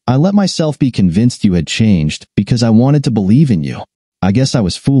 I let myself be convinced you had changed because I wanted to believe in you. I guess I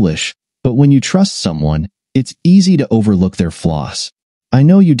was foolish, but when you trust someone, it's easy to overlook their flaws. I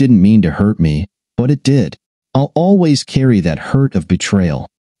know you didn't mean to hurt me, but it did. I'll always carry that hurt of betrayal.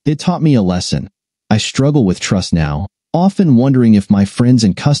 It taught me a lesson. I struggle with trust now, often wondering if my friends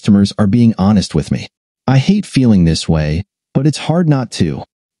and customers are being honest with me. I hate feeling this way, but it's hard not to.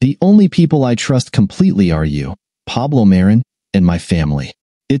 The only people I trust completely are you, Pablo, Marin, and my family.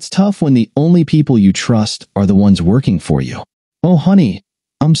 It's tough when the only people you trust are the ones working for you. Oh, honey,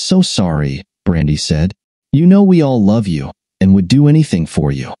 I'm so sorry, Brandy said. You know we all love you and would do anything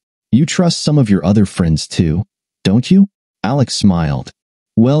for you. You trust some of your other friends too, don't you? Alex smiled.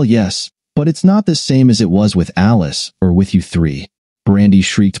 Well, yes, but it's not the same as it was with Alice or with you three. Brandy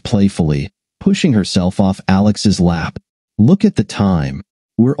shrieked playfully, pushing herself off Alex's lap. Look at the time.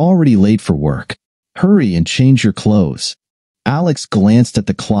 We're already late for work. Hurry and change your clothes. Alex glanced at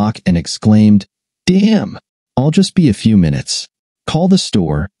the clock and exclaimed, Damn! I'll just be a few minutes. Call the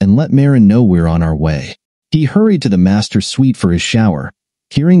store and let Marin know we're on our way. He hurried to the master suite for his shower.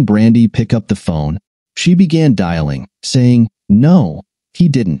 Hearing Brandy pick up the phone, she began dialing, saying, No, he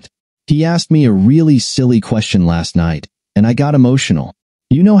didn't. He asked me a really silly question last night, and I got emotional.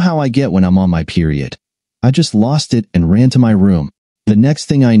 You know how I get when I'm on my period. I just lost it and ran to my room. The next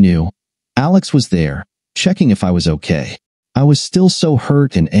thing I knew, Alex was there, checking if I was okay. I was still so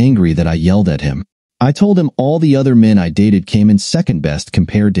hurt and angry that I yelled at him. I told him all the other men I dated came in second best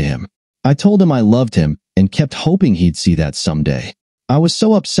compared to him. I told him I loved him and kept hoping he'd see that someday. I was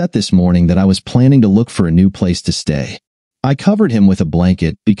so upset this morning that I was planning to look for a new place to stay. I covered him with a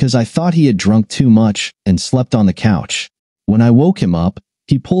blanket because I thought he had drunk too much and slept on the couch. When I woke him up,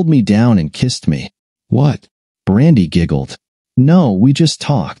 he pulled me down and kissed me. What? Brandy giggled. No, we just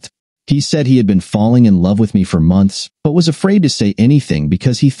talked. He said he had been falling in love with me for months, but was afraid to say anything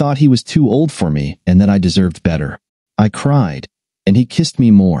because he thought he was too old for me and that I deserved better. I cried, and he kissed me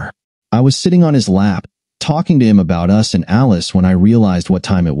more. I was sitting on his lap, talking to him about us and Alice when I realized what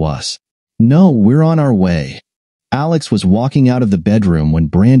time it was. No, we're on our way. Alex was walking out of the bedroom when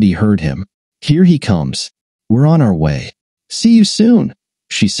Brandy heard him. Here he comes. We're on our way. See you soon,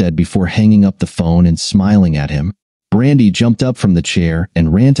 she said before hanging up the phone and smiling at him. Brandy jumped up from the chair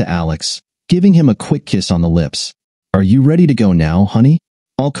and ran to Alex, giving him a quick kiss on the lips. Are you ready to go now, honey?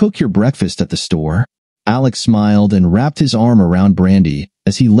 I'll cook your breakfast at the store. Alex smiled and wrapped his arm around Brandy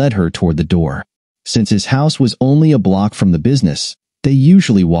as he led her toward the door. Since his house was only a block from the business, they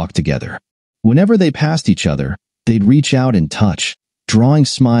usually walked together. Whenever they passed each other, they'd reach out and touch, drawing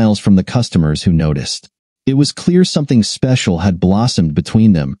smiles from the customers who noticed. It was clear something special had blossomed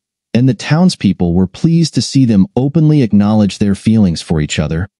between them, and the townspeople were pleased to see them openly acknowledge their feelings for each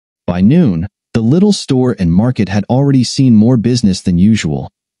other. By noon, the little store and market had already seen more business than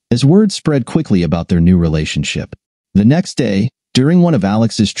usual, as word spread quickly about their new relationship. The next day, during one of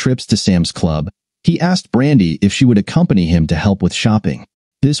Alex's trips to Sam's Club, he asked Brandy if she would accompany him to help with shopping.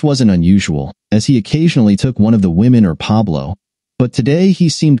 This wasn't unusual, as he occasionally took one of the women or Pablo, but today he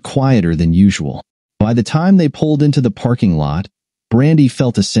seemed quieter than usual. By the time they pulled into the parking lot, Brandy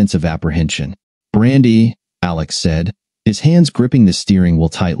felt a sense of apprehension. Brandy, Alex said, his hands gripping the steering wheel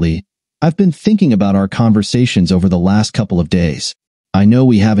tightly, I've been thinking about our conversations over the last couple of days. I know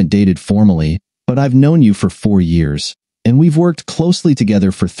we haven't dated formally, but I've known you for 4 years, and we've worked closely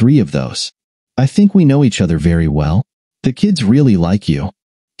together for 3 of those. I think we know each other very well. The kids really like you.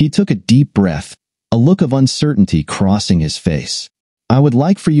 He took a deep breath, a look of uncertainty crossing his face. I would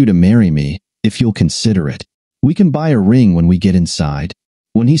like for you to marry me, if you'll consider it. We can buy a ring when we get inside.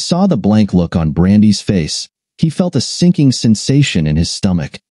 When he saw the blank look on Brandy's face, he felt a sinking sensation in his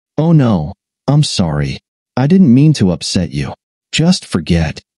stomach. Oh no, I'm sorry. I didn't mean to upset you. Just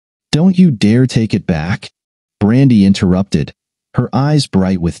forget. Don't you dare take it back. Brandy interrupted, her eyes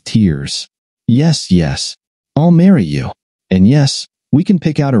bright with tears. Yes, I'll marry you. And yes, we can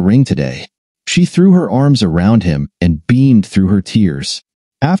pick out a ring today. She threw her arms around him and beamed through her tears.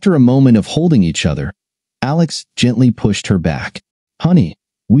 After a moment of holding each other, Alex gently pushed her back. Honey,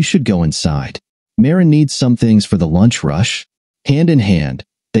 we should go inside. Marin needs some things for the lunch rush. Hand in hand,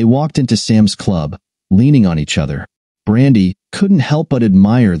 they walked into Sam's Club, leaning on each other. Brandy couldn't help but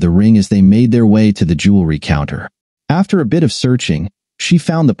admire the ring as they made their way to the jewelry counter. After a bit of searching, she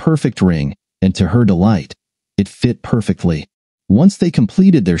found the perfect ring, and to her delight, it fit perfectly. Once they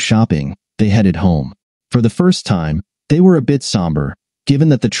completed their shopping, they headed home. For the first time, they were a bit somber, given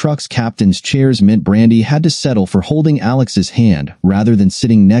that the truck's captain's chairs meant Brandy had to settle for holding Alex's hand rather than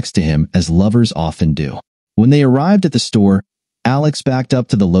sitting next to him as lovers often do. When they arrived at the store, Alex backed up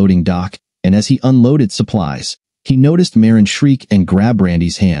to the loading dock, and as he unloaded supplies, he noticed Marin shriek and grab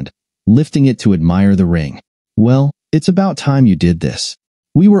Brandy's hand, lifting it to admire the ring. Well, it's about time you did this.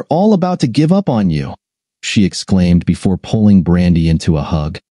 We were all about to give up on you, she exclaimed before pulling Brandy into a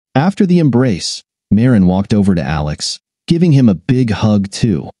hug. After the embrace, Marin walked over to Alex, giving him a big hug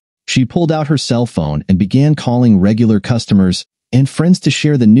too. She pulled out her cell phone and began calling regular customers and friends to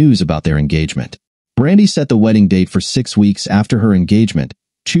share the news about their engagement. Brandy set the wedding date for 6 weeks after her engagement,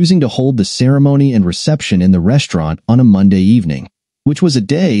 choosing to hold the ceremony and reception in the restaurant on a Monday evening, which was a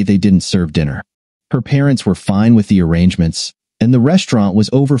day they didn't serve dinner. Her parents were fine with the arrangements, and the restaurant was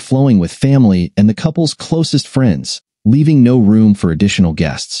overflowing with family and the couple's closest friends, leaving no room for additional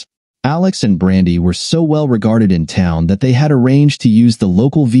guests. Alex and Brandy were so well regarded in town that they had arranged to use the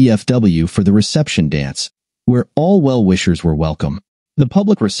local VFW for the reception dance, where all well-wishers were welcome. The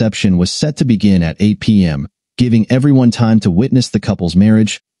public reception was set to begin at 8 p.m., giving everyone time to witness the couple's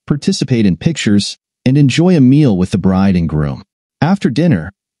marriage, participate in pictures, and enjoy a meal with the bride and groom. After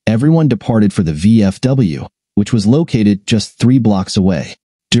dinner, everyone departed for the VFW, which was located just 3 blocks away.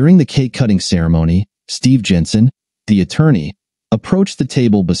 During the cake-cutting ceremony, Steve Jensen, the attorney, approached the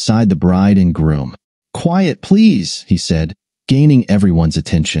table beside the bride and groom. "Quiet, please," he said, gaining everyone's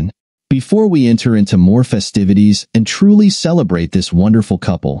attention. "Before we enter into more festivities and truly celebrate this wonderful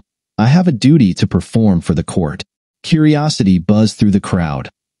couple, I have a duty to perform for the court." Curiosity buzzed through the crowd,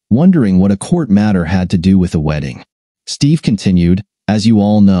 wondering what a court matter had to do with a wedding. Steve continued, "As you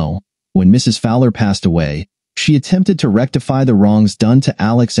all know, when Mrs. Fowler passed away, she attempted to rectify the wrongs done to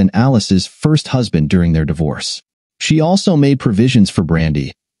Alex and Alice's first husband during their divorce. She also made provisions for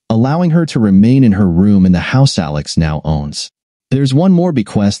Brandy, allowing her to remain in her room in the house Alex now owns. There's one more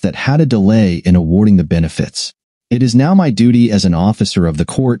bequest that had a delay in awarding the benefits. It is now my duty as an officer of the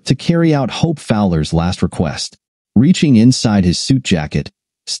court to carry out Hope Fowler's last request." Reaching inside his suit jacket,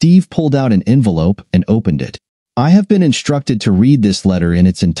 Steve pulled out an envelope and opened it. "I have been instructed to read this letter in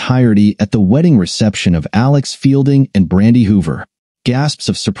its entirety at the wedding reception of Alex Fielding and Brandy Hoover." Gasps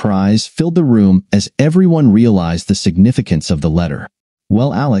of surprise filled the room as everyone realized the significance of the letter.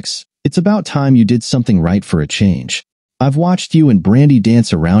 "Well, Alex, it's about time you did something right for a change. I've watched you and Brandy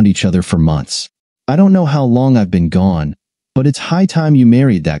dance around each other for months. I don't know how long I've been gone, but it's high time you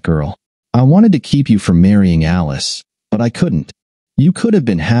married that girl. I wanted to keep you from marrying Alice, but I couldn't. You could have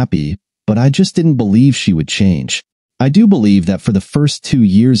been happy, but I just didn't believe she would change. I do believe that for the first 2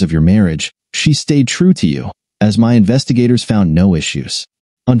 years of your marriage, she stayed true to you, as my investigators found no issues.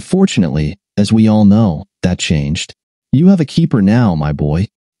 Unfortunately, as we all know, that changed. You have a keeper now, my boy.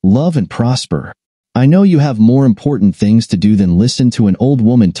 Love and prosper. I know you have more important things to do than listen to an old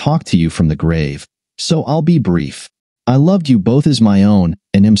woman talk to you from the grave, so I'll be brief. I loved you both as my own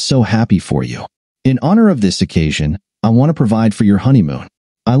and am so happy for you. In honor of this occasion, I want to provide for your honeymoon.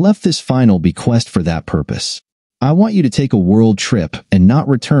 I left this final bequest for that purpose. I want you to take a world trip and not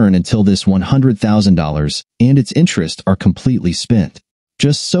return until this $100,000 and its interest are completely spent.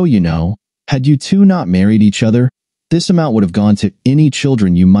 Just so you know, had you two not married each other, this amount would have gone to any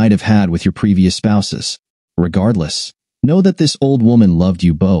children you might have had with your previous spouses. Regardless, know that this old woman loved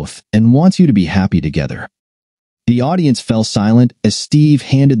you both and wants you to be happy together." The audience fell silent as Steve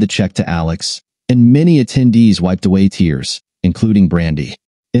handed the check to Alex, and many attendees wiped away tears, including Brandy.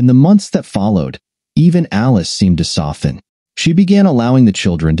 In the months that followed, even Alice seemed to soften. She began allowing the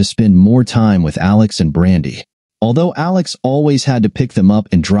children to spend more time with Alex and Brandy. Although Alex always had to pick them up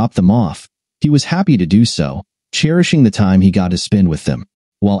and drop them off, he was happy to do so, cherishing the time he got to spend with them.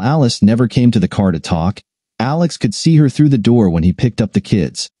 While Alice never came to the car to talk, Alex could see her through the door when he picked up the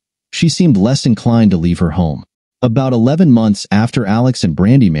kids. She seemed less inclined to leave her home. About 11 months after Alex and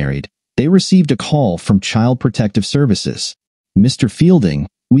Brandy married, they received a call from Child Protective Services. "Mr. Fielding,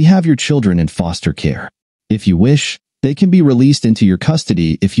 we have your children in foster care. If you wish, they can be released into your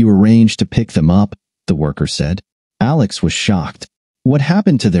custody if you arrange to pick them up," the worker said. Alex was shocked. What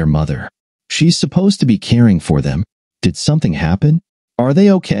happened to their mother? She's supposed to be caring for them. Did something happen? Are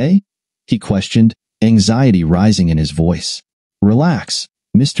they okay? He questioned, anxiety rising in his voice. "Relax,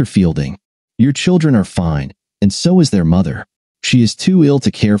 Mr. Fielding. Your children are fine, and so is their mother. She is too ill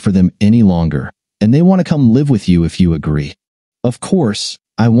to care for them any longer, and they want to come live with you if you agree." "Of course,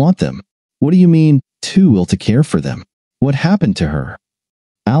 I want them." "What do you mean, too ill to care for them? What happened to her?"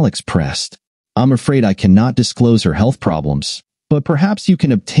 Alex pressed. "I'm afraid I cannot disclose her health problems, but perhaps you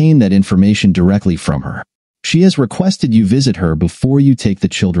can obtain that information directly from her. She has requested you visit her before you take the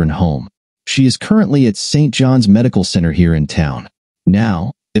children home. She is currently at St. John's Medical Center here in town.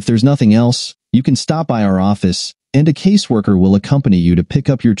 Now, if there's nothing else, you can stop by our office, and a caseworker will accompany you to pick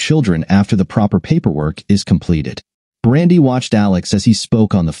up your children after the proper paperwork is completed." Brandy watched Alex as he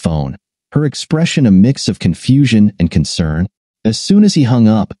spoke on the phone, her expression a mix of confusion and concern. As soon as he hung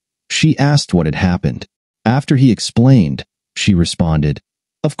up, she asked what had happened. After he explained, she responded,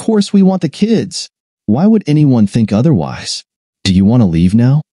 "Of course we want the kids. Why would anyone think otherwise? Do you want to leave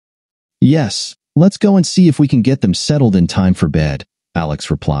now?" "Yes, let's go and see if we can get them settled in time for bed.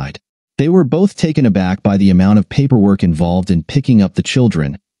 Alex replied. They were both taken aback by the amount of paperwork involved in picking up the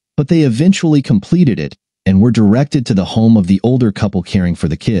children, but they eventually completed it and were directed to the home of the older couple caring for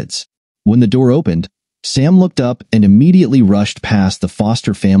the kids. When the door opened, Sam looked up and immediately rushed past the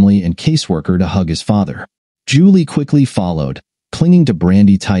foster family and caseworker to hug his father. Julie quickly followed, clinging to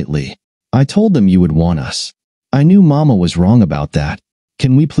Brandy tightly. I told them you would want us. I knew Mama was wrong about that.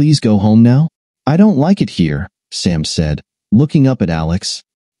 Can we please go home now? I don't like it here, Sam said, looking up at Alex.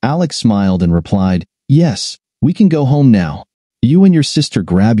 Alex smiled and replied, yes, we can go home now. You and your sister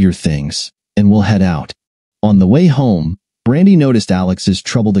grab your things, and we'll head out. On the way home, Brandy noticed Alex's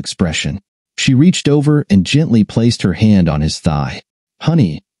troubled expression. She reached over and gently placed her hand on his thigh.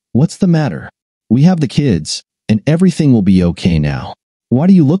 Honey, what's the matter? We have the kids, and everything will be okay now. Why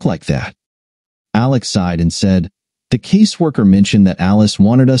do you look like that? Alex sighed and said, the caseworker mentioned that Alice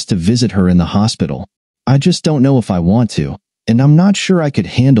wanted us to visit her in the hospital. I just don't know if I want to, and I'm not sure I could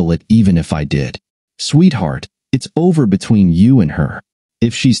handle it even if I did. Sweetheart, it's over between you and her.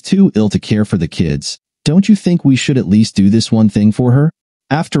 If she's too ill to care for the kids, don't you think we should at least do this one thing for her?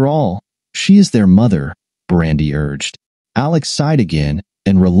 After all, she is their mother, Brandy urged. Alex sighed again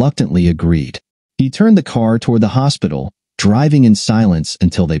and reluctantly agreed. He turned the car toward the hospital, driving in silence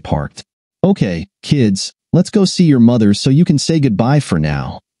until they parked. Okay, kids, let's go see your mother so you can say goodbye for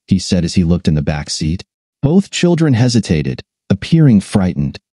now, he said as he looked in the back seat. Both children hesitated, appearing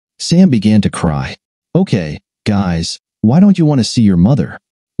frightened. Sam began to cry. Okay, guys, why don't you want to see your mother?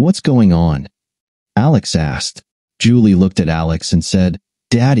 What's going on? Alex asked. Julie looked at Alex and said,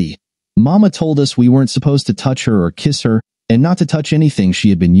 Daddy, Mama told us we weren't supposed to touch her or kiss her and not to touch anything she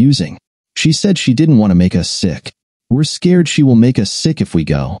had been using. She said she didn't want to make us sick. We're scared she will make us sick if we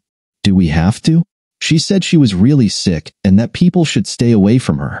go. Do we have to? She said she was really sick and that people should stay away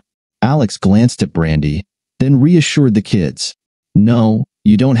from her. Alex glanced at Brandy, then reassured the kids. No,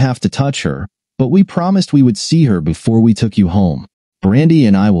 you don't have to touch her, but we promised we would see her before we took you home. Brandy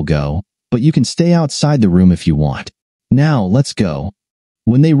and I will go, but you can stay outside the room if you want. Now, let's go.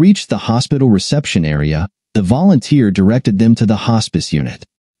 When they reached the hospital reception area, the volunteer directed them to the hospice unit.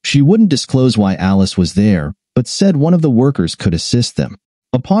 She wouldn't disclose why Alice was there, but said one of the workers could assist them.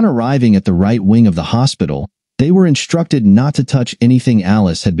 Upon arriving at the right wing of the hospital, they were instructed not to touch anything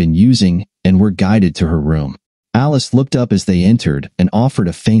Alice had been using and were guided to her room. Alice looked up as they entered and offered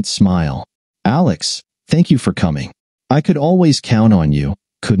a faint smile. Alex, thank you for coming. I could always count on you,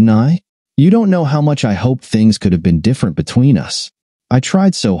 couldn't I? You don't know how much I hoped things could have been different between us. I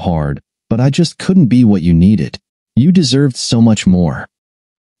tried so hard, but I just couldn't be what you needed. You deserved so much more.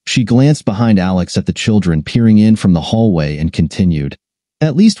 She glanced behind Alex at the children peering in from the hallway and continued,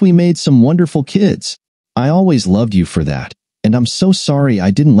 At least we made some wonderful kids. I always loved you for that, and I'm so sorry I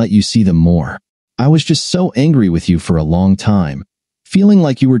didn't let you see them more. I was just so angry with you for a long time, feeling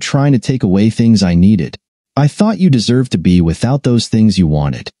like you were trying to take away things I needed. I thought you deserved to be without those things you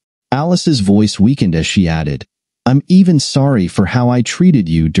wanted. Alice's voice weakened as she added, I'm even sorry for how I treated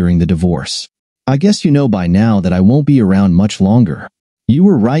you during the divorce. I guess you know by now that I won't be around much longer. You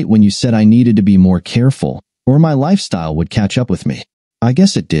were right when you said I needed to be more careful, or my lifestyle would catch up with me. I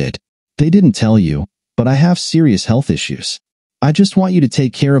guess it did. They didn't tell you, but I have serious health issues. I just want you to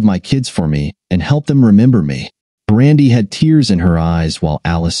take care of my kids for me and help them remember me. Brandy had tears in her eyes while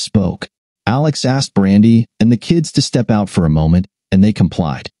Alice spoke. Alex asked Brandy and the kids to step out for a moment, and they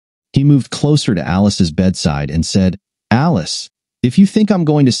complied. He moved closer to Alice's bedside and said, Alice, if you think I'm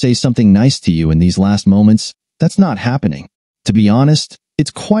going to say something nice to you in these last moments, that's not happening. To be honest,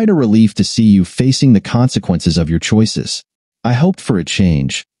 it's quite a relief to see you facing the consequences of your choices. I hoped for a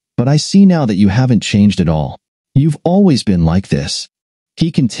change, but I see now that you haven't changed at all. You've always been like this.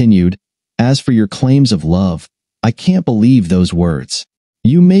 He continued, As for your claims of love, I can't believe those words.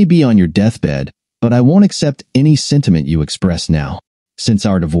 You may be on your deathbed, but I won't accept any sentiment you express now. Since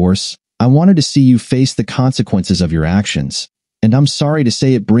our divorce, I wanted to see you face the consequences of your actions, and I'm sorry to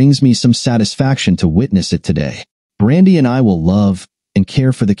say it brings me some satisfaction to witness it today. Brandy and I will love and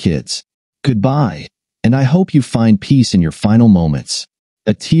care for the kids. Goodbye, and I hope you find peace in your final moments.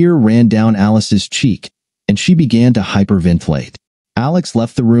 A tear ran down Alice's cheek, and she began to hyperventilate. Alex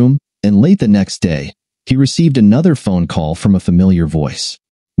left the room, and late the next day, he received another phone call from a familiar voice.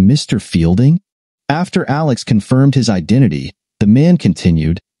 Mr. Fielding? After Alex confirmed his identity, the man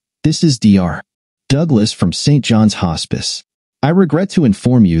continued, This is Dr. Douglas from St. John's Hospice. I regret to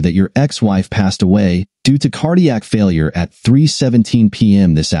inform you that your ex-wife passed away due to cardiac failure at 3:17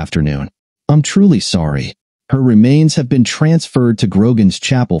 p.m. this afternoon. I'm truly sorry. Her remains have been transferred to Grogan's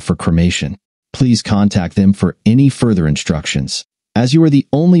Chapel for cremation. Please contact them for any further instructions, as you are the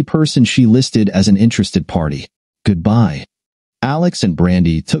only person she listed as an interested party. Goodbye. Alex and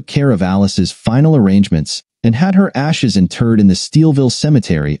Brandy took care of Alice's final arrangements and had her ashes interred in the Steelville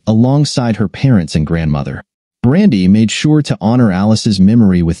Cemetery alongside her parents and grandmother. Brandy made sure to honor Alice's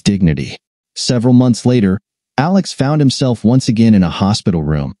memory with dignity. Several months later, Alex found himself once again in a hospital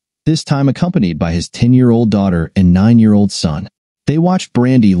room, this time accompanied by his 10-year-old daughter and 9-year-old son. They watched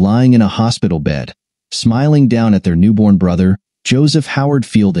Brandy lying in a hospital bed, smiling down at their newborn brother, Joseph Howard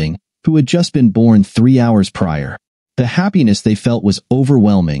Fielding, who had just been born 3 hours prior. The happiness they felt was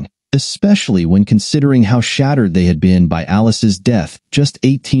overwhelming, especially when considering how shattered they had been by Alice's death just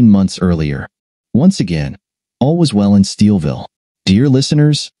 18 months earlier. Once again, all was well in Steelville. Dear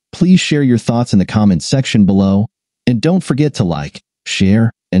listeners, please share your thoughts in the comments section below, and don't forget to like,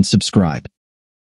 share, and subscribe.